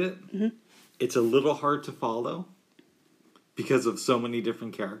enjoyed it. Mm-hmm. It's a little hard to follow because of so many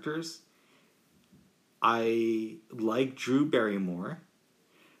different characters. I like Drew Barrymore,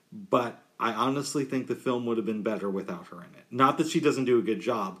 but I honestly think the film would have been better without her in it. Not that she doesn't do a good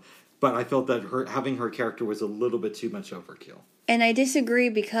job, but I felt that having her character was a little bit too much overkill. And I disagree,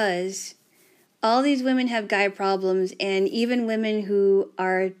 because all these women have guy problems, and even women who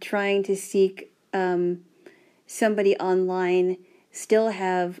are trying to seek somebody online still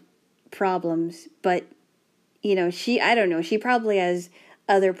have problems. But, I don't know, she probably has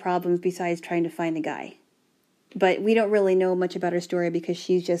other problems besides trying to find a guy. But we don't really know much about her story because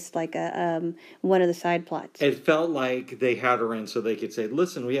she's just like one of the side plots. It felt like they had her in so they could say,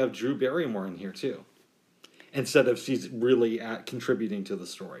 listen, we have Drew Barrymore in here too. Instead of she's really contributing to the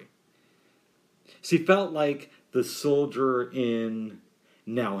story. She felt like the soldier in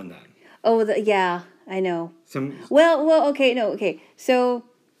Now and Then. Oh, yeah, I know. Okay. So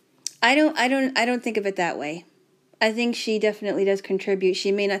I don't think of it that way. I think she definitely does contribute.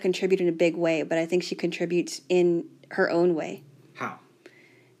 She may not contribute in a big way, but I think she contributes in her own way. How?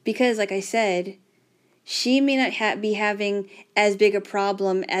 Because, like I said, she may not be having as big a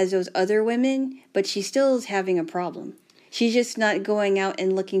problem as those other women, but she still is having a problem. She's just not going out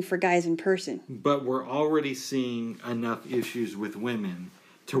and looking for guys in person. But we're already seeing enough issues with women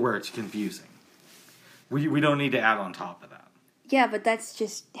to where it's confusing. We don't need to add on top of that. Yeah, but that's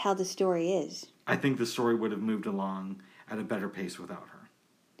just how the story is. I think the story would have moved along at a better pace without her.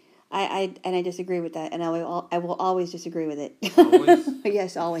 I disagree with that, and I will always disagree with it. Always?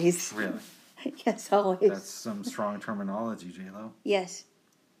 Yes, always. Really? Yes, always. That's some strong terminology, J-Lo. Yes.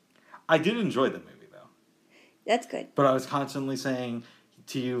 I did enjoy the movie, though. That's good. But I was constantly saying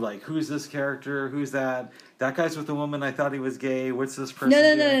to you, like, who's this character? Who's that? That guy's with a woman. I thought he was gay. What's this person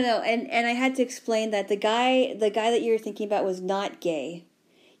doing? No. And I had to explain that the guy that you're thinking about was not gay.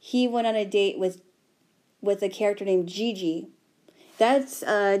 He went on a date with a character named Gigi. That's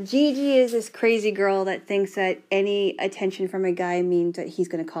Gigi is this crazy girl that thinks that any attention from a guy means that he's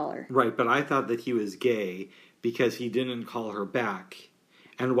going to call her. Right, but I thought that he was gay because he didn't call her back.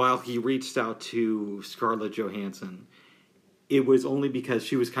 And while he reached out to Scarlett Johansson, it was only because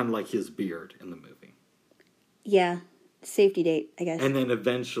she was kind of like his beard in the movie. Yeah. Safety date, I guess. And then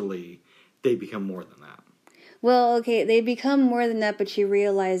eventually they become more than that. Well, okay, they become more than that, but she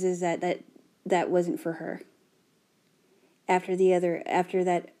realizes that wasn't for her. After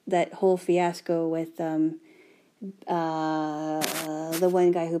that whole fiasco with the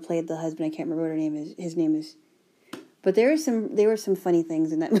one guy who played the husband, I can't remember what his name is. But there were some funny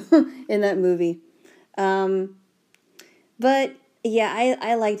things in that in that movie. But yeah,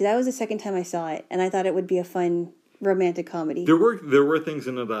 I liked it. That was the second time I saw it, and I thought it would be a fun romantic comedy. There were things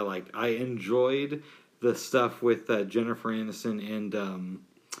in it that I liked. I enjoyed the stuff with Jennifer Aniston and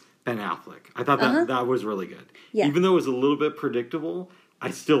Ben Affleck. I thought that was really good. Yeah. Even though it was a little bit predictable,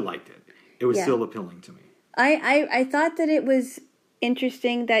 I still liked it. It was still appealing to me. I thought that it was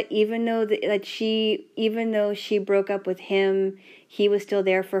interesting that even though she broke up with him, he was still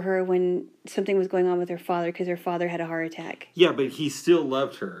there for her when something was going on with her father because her father had a heart attack. Yeah, but he still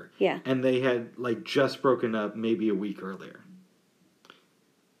loved her. Yeah. And they had just broken up maybe a week earlier.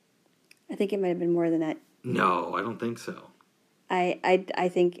 I think it might have been more than that. No, I don't think so. I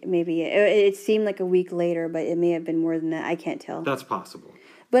think maybe it seemed like a week later, but it may have been more than that. I can't tell. That's possible.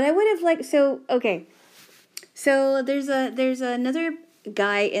 But I would have liked okay. So there's another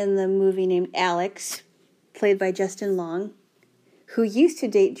guy in the movie named Alex, played by Justin Long, who used to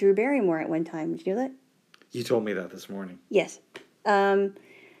date Drew Barrymore at one time. Did you know that? You told me that this morning. Yes. So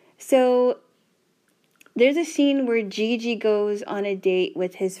there's a scene where Gigi goes on a date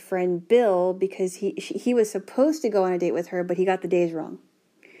with his friend Bill because he was supposed to go on a date with her, but he got the days wrong.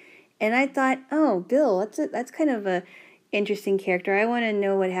 And I thought, oh, Bill, that's kind of a interesting character. I want to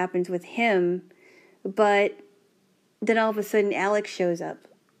know what happens with him. But then all of a sudden Alex shows up.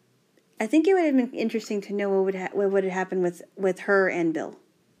 I think it would have been interesting to know what would have happened with her and Bill.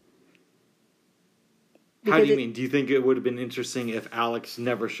 How do you mean? Do you think it would have been interesting if Alex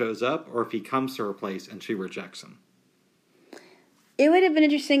never shows up or if he comes to her place and she rejects him? It would have been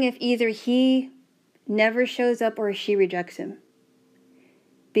interesting if either he never shows up or she rejects him.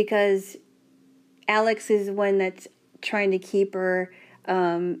 Because Alex is the one that's trying to keep her,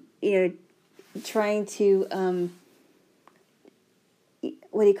 trying to,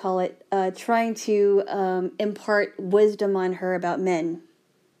 trying to impart wisdom on her about men.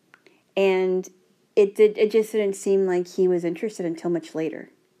 And it just didn't seem like he was interested until much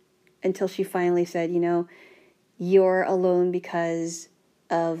later. Until she finally said, you're alone because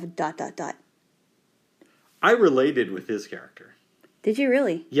of ... I related with his character. Did you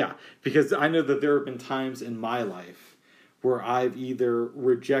really? Yeah, because I know that there have been times in my life where I've either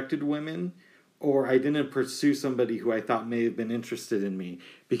rejected women or I didn't pursue somebody who I thought may have been interested in me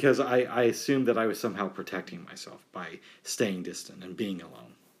because I assumed that I was somehow protecting myself by staying distant and being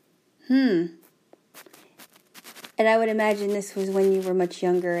alone. And I would imagine this was when you were much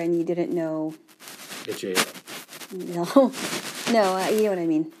younger and you didn't know. It's J-Lo. No, you know what I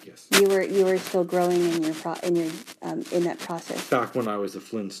mean. Yes. You were still growing in in that process. Back when I was a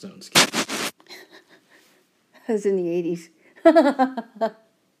Flintstones kid. I was in the 80s.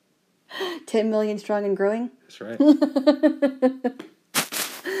 10 million strong and growing. That's right.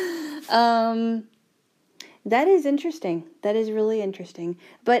 That is interesting. That is really interesting.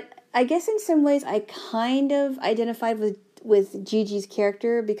 But I guess in some ways I kind of identified with Gigi's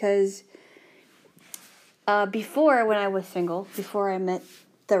character because before, when I was single, before I met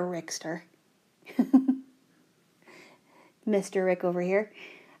the Rickster, Mr. Rick over here,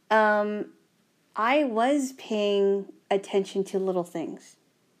 I was paying attention to little things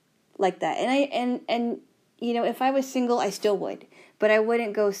like that. And if I was single, I still would, but I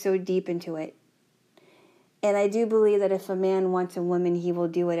wouldn't go so deep into it. And I do believe that if a man wants a woman, he will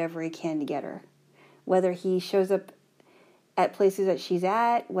do whatever he can to get her. Whether he shows up at places that she's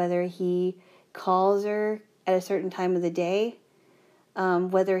at, whether he calls her at a certain time of the day,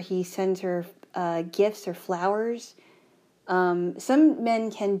 whether he sends her gifts or flowers. Some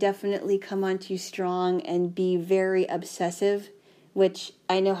men can definitely come on too strong and be very obsessive, which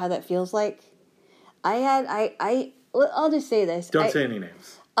I know how that feels like. I'll just say this. Don't say any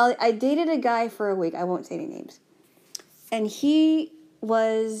names. I dated a guy for a week. I won't say any names. And he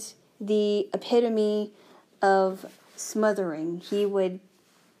was the epitome of smothering. He would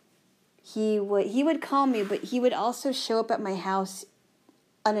call me, but he would also show up at my house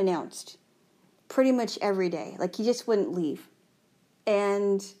unannounced pretty much every day. Like, he just wouldn't leave.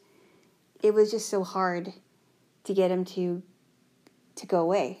 And it was just so hard to get him to go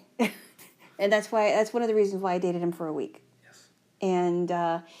away. And that's one of the reasons why I dated him for a week. And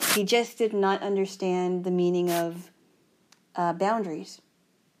he just did not understand the meaning of boundaries.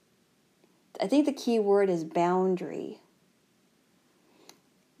 I think the key word is boundary.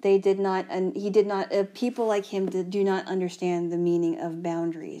 They did not, and he did not. People like him do not understand the meaning of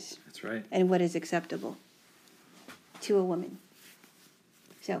boundaries. That's right. And what is acceptable to a woman.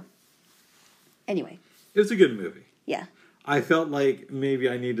 So, anyway. It was a good movie. Yeah. I felt like maybe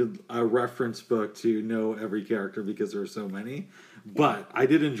I needed a reference book to know every character because there are so many. But I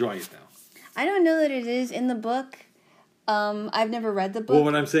did enjoy it, though. I don't know that it is in the book. I've never read the book. Well,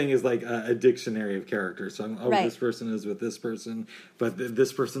 what I'm saying is like a dictionary of characters. So, Right. This person is with this person, but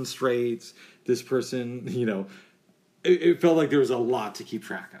this person's straight. This person, it felt like there was a lot to keep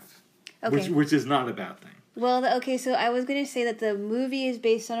track of. Okay. Which is not a bad thing. Well, okay, so I was going to say that the movie is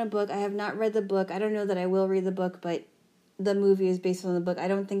based on a book. I have not read the book. I don't know that I will read the book, but the movie is based on the book. I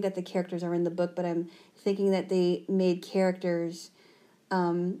don't think that the characters are in the book, but I'm thinking that they made characters.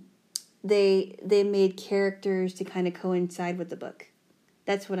 They made characters to kind of coincide with the book.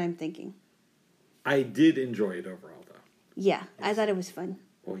 That's what I'm thinking. I did enjoy it overall, though. Yeah, I thought it was fun.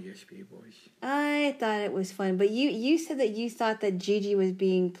 Oh, yes, boys. I thought it was fun, but you said that you thought that Gigi was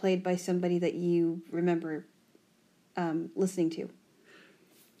being played by somebody that you remember listening to.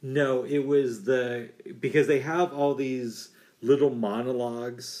 No, it was because they have all these little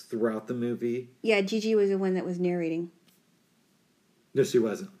monologues throughout the movie. Yeah, Gigi was the one that was narrating. No, she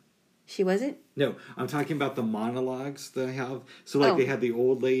wasn't. She wasn't? No, I'm talking about the monologues they have. So, like, they had the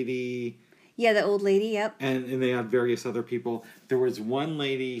old lady. Yeah, the old lady, yep. And they had various other people. There was one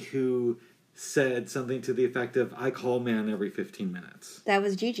lady who said something to the effect of, I call man every 15 minutes. That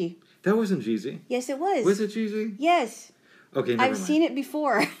was Gigi. That wasn't Gigi. Yes, it was. Was it Gigi? Yes. Okay, never I've mind. seen it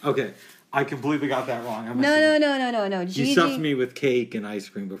before. Okay, I completely got that wrong. No. Gigi. You stuffed me with cake and ice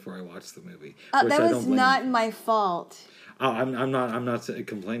cream before I watched the movie. That was not my fault. Oh, I'm not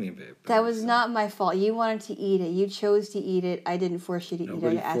complaining, babe. That was not my fault. You wanted to eat it. You chose to eat it. I didn't force you to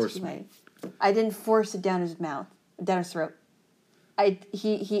Nobody eat it. I forced asked you. me. I didn't force it down his mouth, down his throat.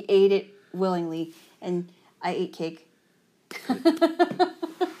 He ate it willingly, and I ate cake.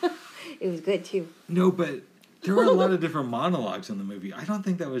 It was good too. No, but there were a lot of different monologues in the movie. I don't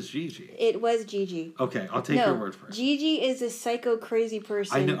think that was Gigi. It was Gigi. Okay, I'll take your word for it. Gigi is a psycho crazy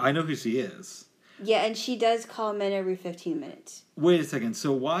person. I know who she is. Yeah, and she does call men every 15 minutes. Wait a second.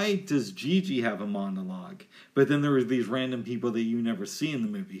 So why does Gigi have a monologue, but then there were these random people that you never see in the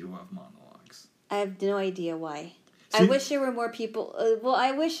movie who have monologues? I have no idea why. See, I wish there were more people.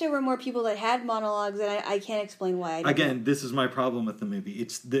 I wish there were more people that had monologues, and I can't explain why. I don't know. This is my problem with the movie.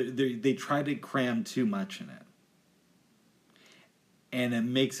 It's they try to cram too much in it, and it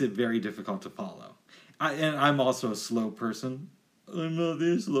makes it very difficult to follow. I'm also a slow person. I'm not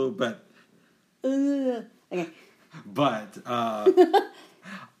this slow, but Okay. But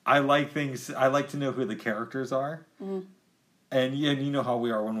I like things. I like to know who the characters are. Mm-hmm. And you know how we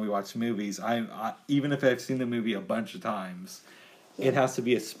are when we watch movies. I even if I've seen the movie a bunch of times, it has to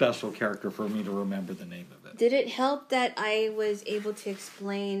be a special character for me to remember the name of it. Did it help that I was able to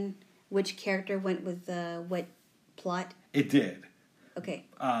explain which character went with what plot? It did. Okay.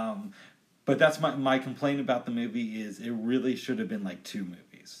 But that's my complaint about the movie is it really should have been like 2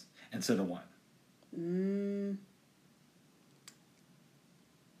 movies instead of 1.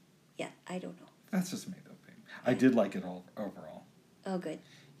 Yeah, I don't know. That's just me though, babe. I did like it all overall. Oh, good.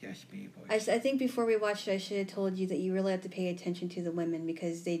 Yes, babe. I think before we watched it, I should have told you that you really have to pay attention to the women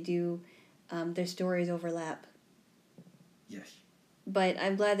because they do, their stories overlap. Yes. But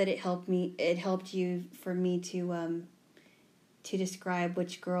I'm glad that it helped me. It helped you for me to describe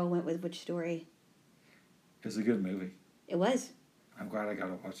which girl went with which story. It was a good movie. It was. I'm glad I got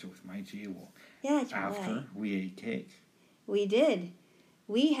to watch it with my Jewel. Yeah, after we ate cake. We did.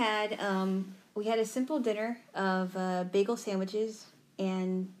 We had a simple dinner of bagel sandwiches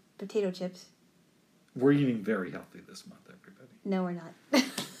and potato chips. We're eating very healthy this month, everybody. No, we're not.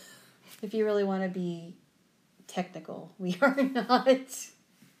 If you really want to be technical, we are not.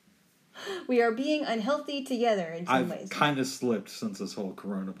 We are being unhealthy together in some ways. I've kind of slipped since this whole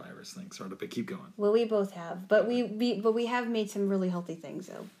coronavirus thing started, but keep going. Well, we both have, but we have made some really healthy things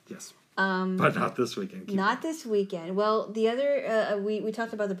though. Yes. But not this weekend. This weekend. Well, the other we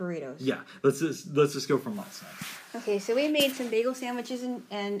talked about the burritos. Yeah, let's just go from last night. Okay, so we made some bagel sandwiches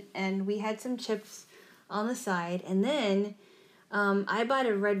and we had some chips on the side, and then I bought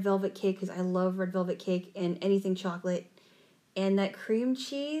a red velvet cake because I love red velvet cake and anything chocolate. And that cream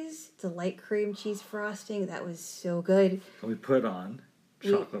cheese, the light cream cheese frosting, that was so good. And we put on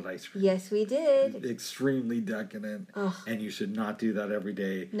chocolate ice cream. Yes, we did. Extremely decadent. Ugh. And you should not do that every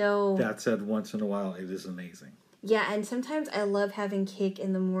day. No. That said, once in a while, it is amazing. Yeah, and sometimes I love having cake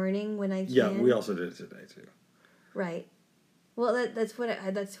in the morning when I can. Yeah, we also did it today, too. Right. Well, that's what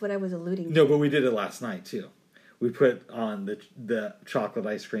I was alluding to. No, but we did it last night, too. we put on the chocolate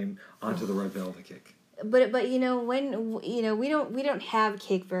ice cream onto the red velvet cake. But when we don't have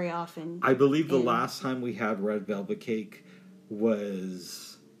cake very often. I believe the last time we had red velvet cake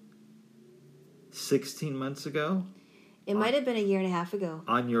was 16 months ago. It might have been a year and a half ago.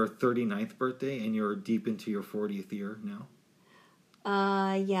 On your 39th birthday, and you're deep into your 40th year now.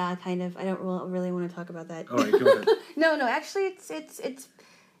 Yeah, kind of. I don't really want to talk about that. All right, go ahead. No. Actually,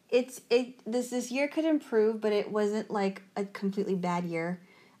 this year could improve, but it wasn't like a completely bad year.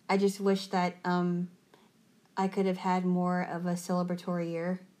 I just wish that I could have had more of a celebratory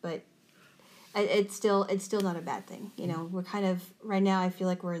year, but it's still not a bad thing. We're kind of right now. I feel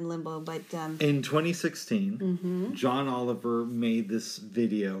like we're in limbo, but in 2016, John Oliver made this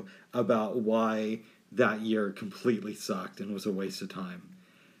video about why that year completely sucked and was a waste of time.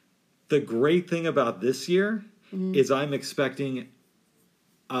 The great thing about this year is I'm expecting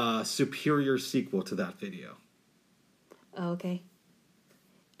a superior sequel to that video. Oh, okay.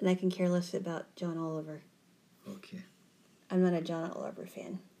 And I can care less about John Oliver. Okay. I'm not a John Oliver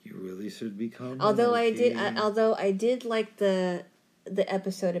fan. You really should become. Although I did like the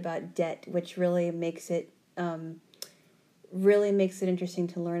episode about debt, which really makes it interesting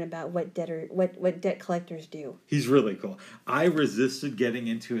to learn about what debt collectors do. He's really cool. I resisted getting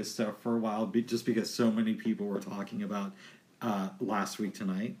into his stuff for a while just because so many people were talking about last week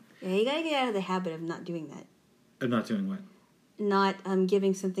tonight. Yeah, you gotta get out of the habit of not doing that. Of not doing what? Not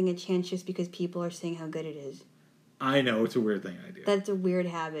giving something a chance just because people are saying how good it is. I know, it's a weird thing I do. That's a weird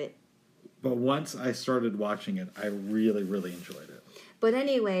habit. But once I started watching it, I really, really enjoyed it. But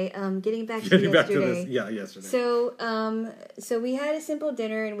anyway, getting back to yesterday. Yesterday. So we had a simple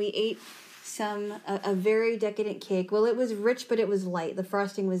dinner and we ate a very decadent cake. Well, it was rich, but it was light. The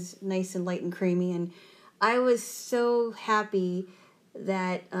frosting was nice and light and creamy, and I was so happy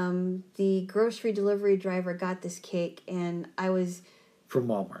that the grocery delivery driver got this cake, and I was from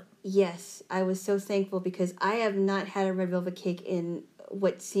Walmart. Yes, I was so thankful because I have not had a red velvet cake in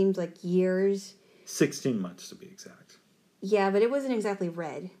what seems like years. 16 months to be exact. Yeah, but it wasn't exactly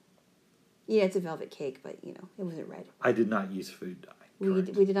red. Yeah, it's a velvet cake, but it wasn't red. I did not use food dye. We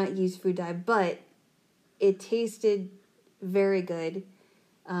did not use food dye, but it tasted very good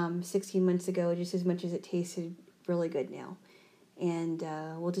 16 months ago, just as much as it tasted really good now. And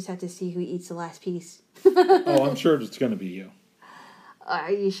we'll just have to see who eats the last piece. Oh, I'm sure it's going to be you.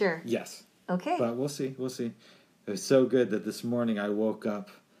 Are you sure? Yes. Okay. But we'll see. We'll see. It was so good that this morning I woke up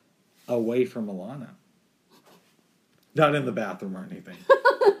away from Alana. Not in the bathroom or anything.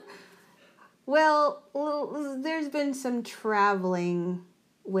 Well, there's been some traveling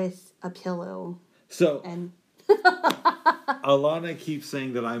with a pillow. So, and Alana keeps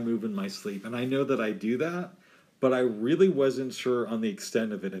saying that I move in my sleep. And I know that I do that, but I really wasn't sure on the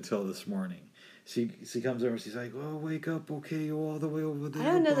extent of it until this morning. She comes over and she's like, "Oh, wake up, okay, you're all the way over there." I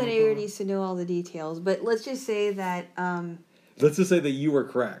don't know that Aaron needs to know all the details, but let's just say that... let's just say that you were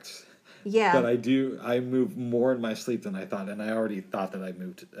correct. Yeah. That I move more in my sleep than I thought, and I already thought that I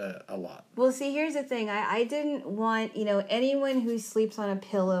moved a lot. Well, see, here's the thing. I didn't want, anyone who sleeps on a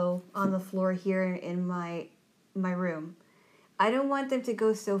pillow on the floor here in my room, I don't want them to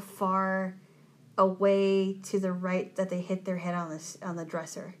go so far away to the right that they hit their head on the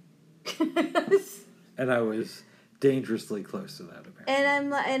dresser. And I was dangerously close to that, apparently.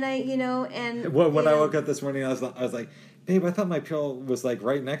 When I woke up this morning, I was like, "Babe, I thought my pillow was like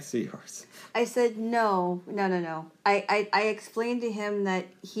right next to yours." I said, no. I explained to him that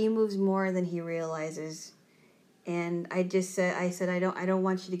he moves more than he realizes. And I said, I don't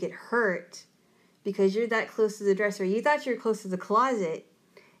want you to get hurt because you're that close to the dresser. You thought you were close to the closet.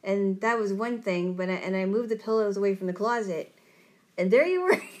 And that was one thing, and I moved the pillows away from the closet. And there you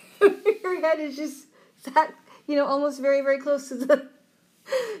were. Your head is just sat, almost very, very close to the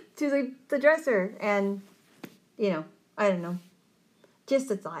dresser. And, I don't know.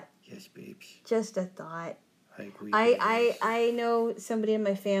 Just a thought. Yes, babes. Just a thought. I agree. I know somebody in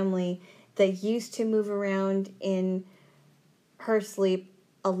my family that used to move around in her sleep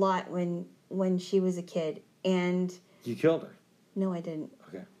a lot when she was a kid. And you killed her? No, I didn't.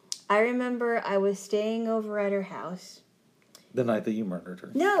 Okay. I remember I was staying over at her house. The night that you murdered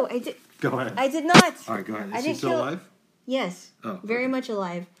her? No, I did. Go ahead. I did not. All right, go ahead. Is she still alive? Yes. Oh, very much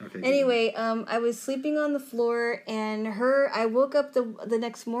alive. Okay. Anyway, I was sleeping on the floor, and I woke up the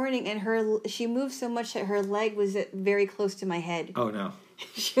next morning, and she moved so much that her leg was very close to my head. Oh no!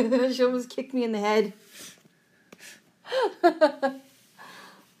 She almost kicked me in the head.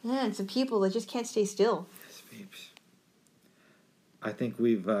 Man, some people that just can't stay still. Yes, babes. I think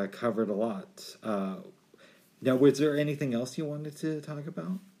we've covered a lot. Now, was there anything else you wanted to talk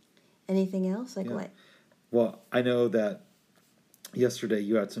about? Anything else? Like what? Well, I know that yesterday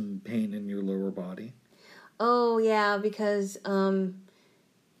you had some pain in your lower body. Oh, yeah, because,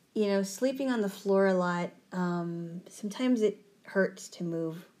 sleeping on the floor a lot, sometimes it hurts to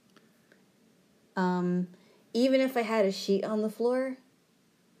move. Even if I had a sheet on the floor,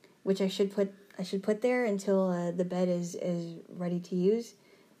 which I should put there until the bed is ready to use,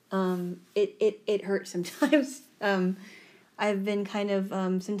 it hurts sometimes. I've been kind of,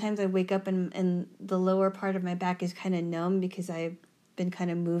 sometimes I wake up and the lower part of my back is kind of numb because I've been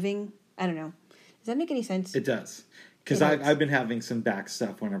kind of moving. I don't know. Does that make any sense? It does. Because I've been having some back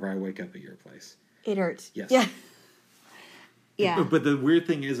stuff whenever I wake up at your place. It hurts. Yes. Yeah. Yeah. But the weird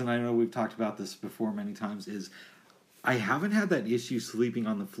thing is, and I know we've talked about this before many times, is I haven't had that issue sleeping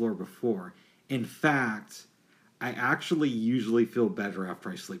on the floor before. In fact, I actually usually feel better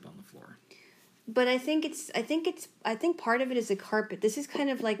after I sleep on the floor. But I think part of it is the carpet. This is kind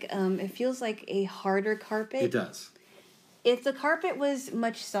of like, it feels like a harder carpet. It does. If the carpet was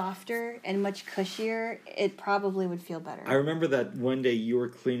much softer and much cushier, it probably would feel better. I remember that one day you were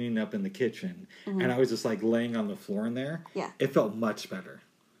cleaning up in the kitchen, and I was just like laying on the floor in there. Yeah. It felt much better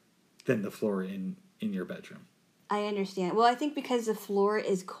than the floor in your bedroom. I understand. Well, I think because the floor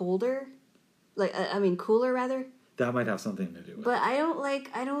is colder, cooler rather. That might have something to do with it. But I don't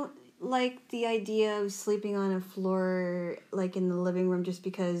like the idea of sleeping on a floor like in the living room just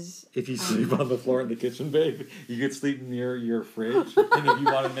because. If you sleep on the floor in the kitchen, babe, you could sleep near your fridge, and if you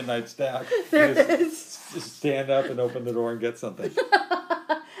want a midnight snack, just stand up and open the door and get something.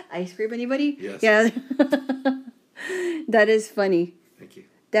 Ice cream, anybody? Yes. Yeah. That is funny. Thank you.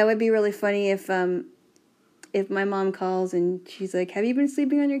 That would be really funny if my mom calls and she's like, "Have you been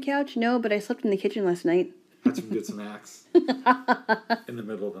sleeping on your couch?" "No, but I slept in the kitchen last night." Had some good snacks in the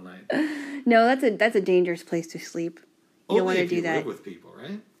middle of the night. No, that's a dangerous place to sleep. You don't want to do that. Live with people,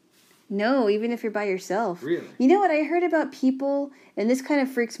 right? No, even if you're by yourself. Really? You know what I heard about people, and this kind of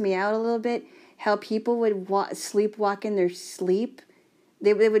freaks me out a little bit, how people would sleepwalk in their sleep.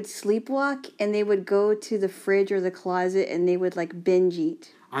 They would sleepwalk, and they would go to the fridge or the closet, and they would, like, binge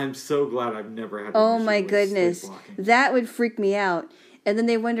eat. I'm so glad I've never had Oh, my goodness. That would freak me out. And then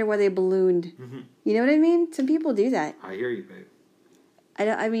they wonder why they ballooned. Mm-hmm. You know what I mean? Some people do that. I hear you, babe.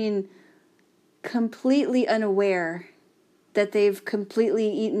 I mean, completely unaware that they've completely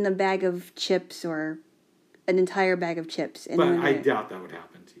eaten a bag of chips or an entire bag of chips. But I doubt that would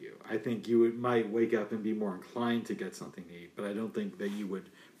happen to you. I think you might wake up and be more inclined to get something to eat, but I don't think that you would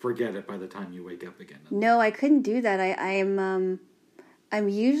forget it by the time you wake up again. No, I couldn't do that. I'm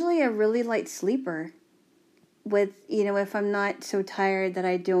usually a really light sleeper. With, if I'm not so tired that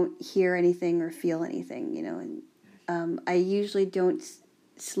I don't hear anything or feel anything, and I usually don't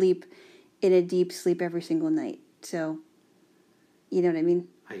sleep in a deep sleep every single night. So, you know what I mean?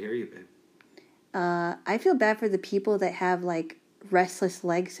 I hear you, babe. I feel bad for the people that have, like, restless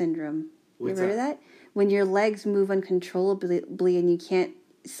leg syndrome. You ever heard of that? When your legs move uncontrollably and you can't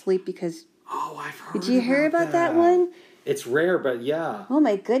sleep because... Oh, I've heard Did you hear about that one? It's rare, but yeah. Oh,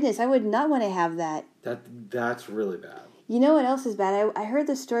 my goodness. I would not want to have that. That's really bad. You know what else is bad? I heard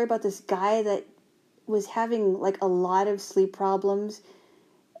this story about this guy that was having, like, a lot of sleep problems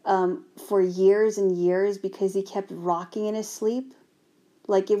for years and years because he kept rocking in his sleep.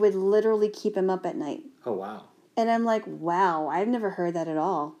 Like, it would literally keep him up at night. Oh, wow. And I'm like, wow, I've never heard that at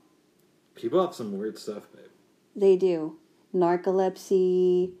all. People have some weird stuff, babe. They do.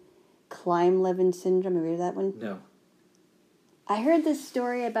 Narcolepsy, Klein-Levin syndrome. Have you heard of that one? No. I heard this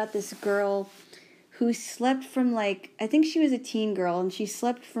story about this girl who slept from, like, I think she was a teen girl, and she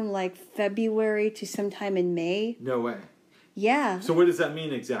slept from, like, February to sometime in May. No way. Yeah. So what does that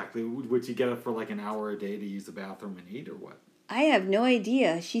mean exactly? Would you get up for, like, an hour a day to use the bathroom and eat, or what? I have no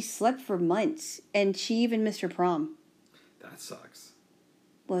idea. She slept for months, and she even missed her prom. That sucks.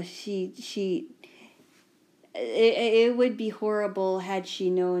 Well, it would be horrible had she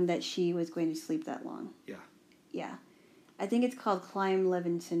known that she was going to sleep that long. Yeah. Yeah. I think it's called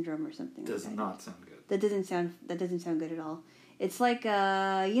Klein-Levin syndrome or something. Does like that. not sound good. That doesn't sound good at all. It's like you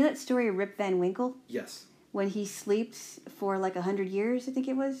know that story of Rip Van Winkle? Yes. When he sleeps for like 100 years, I think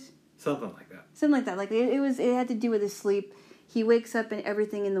it was. Something like that. Something like that. Like it had to do with his sleep. He wakes up and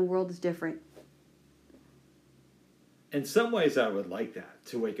everything in the world is different. In some ways, I would like that,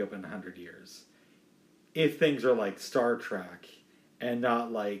 to wake up in 100 years. If things are like Star Trek and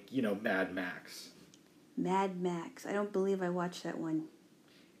not like, Mad Max. Mad Max. I don't believe I watched that one.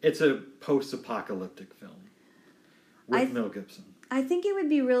 It's a post-apocalyptic film with Mel Gibson. I think it would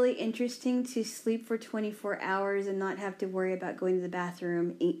be really interesting to sleep for 24 hours and not have to worry about going to the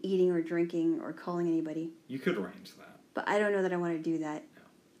bathroom, eating or drinking, or calling anybody. You could arrange that. But I don't know that I want to do that. No.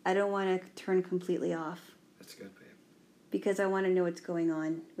 I don't want to turn completely off. That's good, babe. because I want to know what's going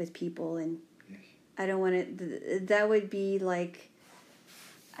on with people, and Yeah. I don't want to. That would be like,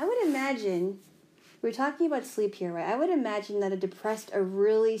 I would imagine. We're talking about sleep here, right? I would imagine that a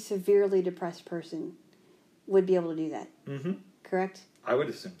really severely depressed person would be able to do that. Mm-hmm. Correct? I would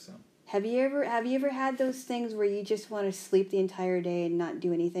assume so. Have you ever had those things where you just want to sleep the entire day and not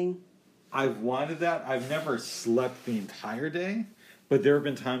do anything? I've wanted that. I've never slept the entire day, but there have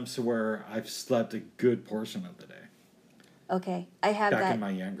been times where I've slept a good portion of the day. Okay, I have Back that. in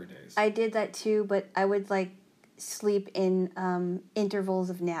my younger days. I did that too, but I would like sleep in intervals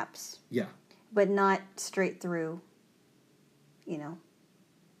of naps. Yeah. But not straight through, you know.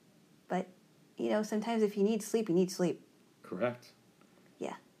 But, you know, sometimes if you need sleep, you need sleep. Correct.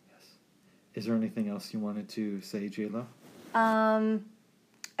 Yeah. Yes. Is there anything else you wanted to say, J-Lo?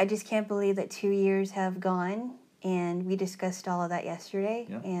 I just can't believe that 2 years have gone, and we discussed all of that yesterday.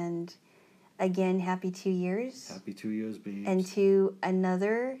 Yeah. And again, happy 2 years. Happy 2 years, babes. And to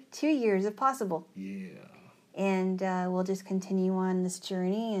another 2 years if possible. Yeah. And we'll just continue on this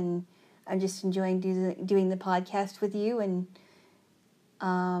journey, and I'm just enjoying doing the podcast with you, and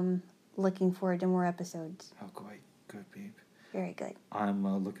looking forward to more episodes. Oh, great. Good, babe. Very good. I'm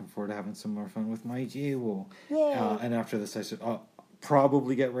looking forward to having some more fun with my J-Lo. Yay. And after this, I should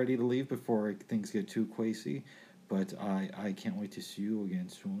probably get ready to leave before things get too crazy. But I can't wait to see you again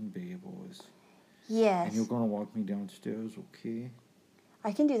soon, babe-boys. Yes. And you're going to walk me downstairs, okay?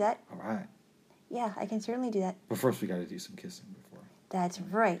 I can do that. All right. Yeah, I can certainly do that. But first, we got to do some kissing before. That's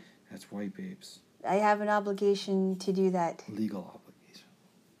right. That's right, babes. I have an obligation to do that. Legal obligation.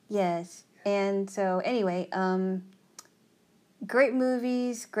 Yes. And so, anyway, great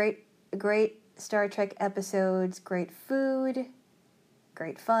movies, great Star Trek episodes, great food,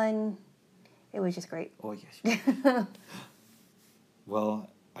 great fun. It was just great. Oh, yes. Well,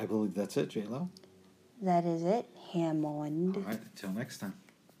 I believe that's it, J-Lo. That is it, Hammond. All right, until next time.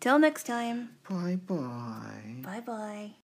 Till next time. Bye-bye. Bye-bye.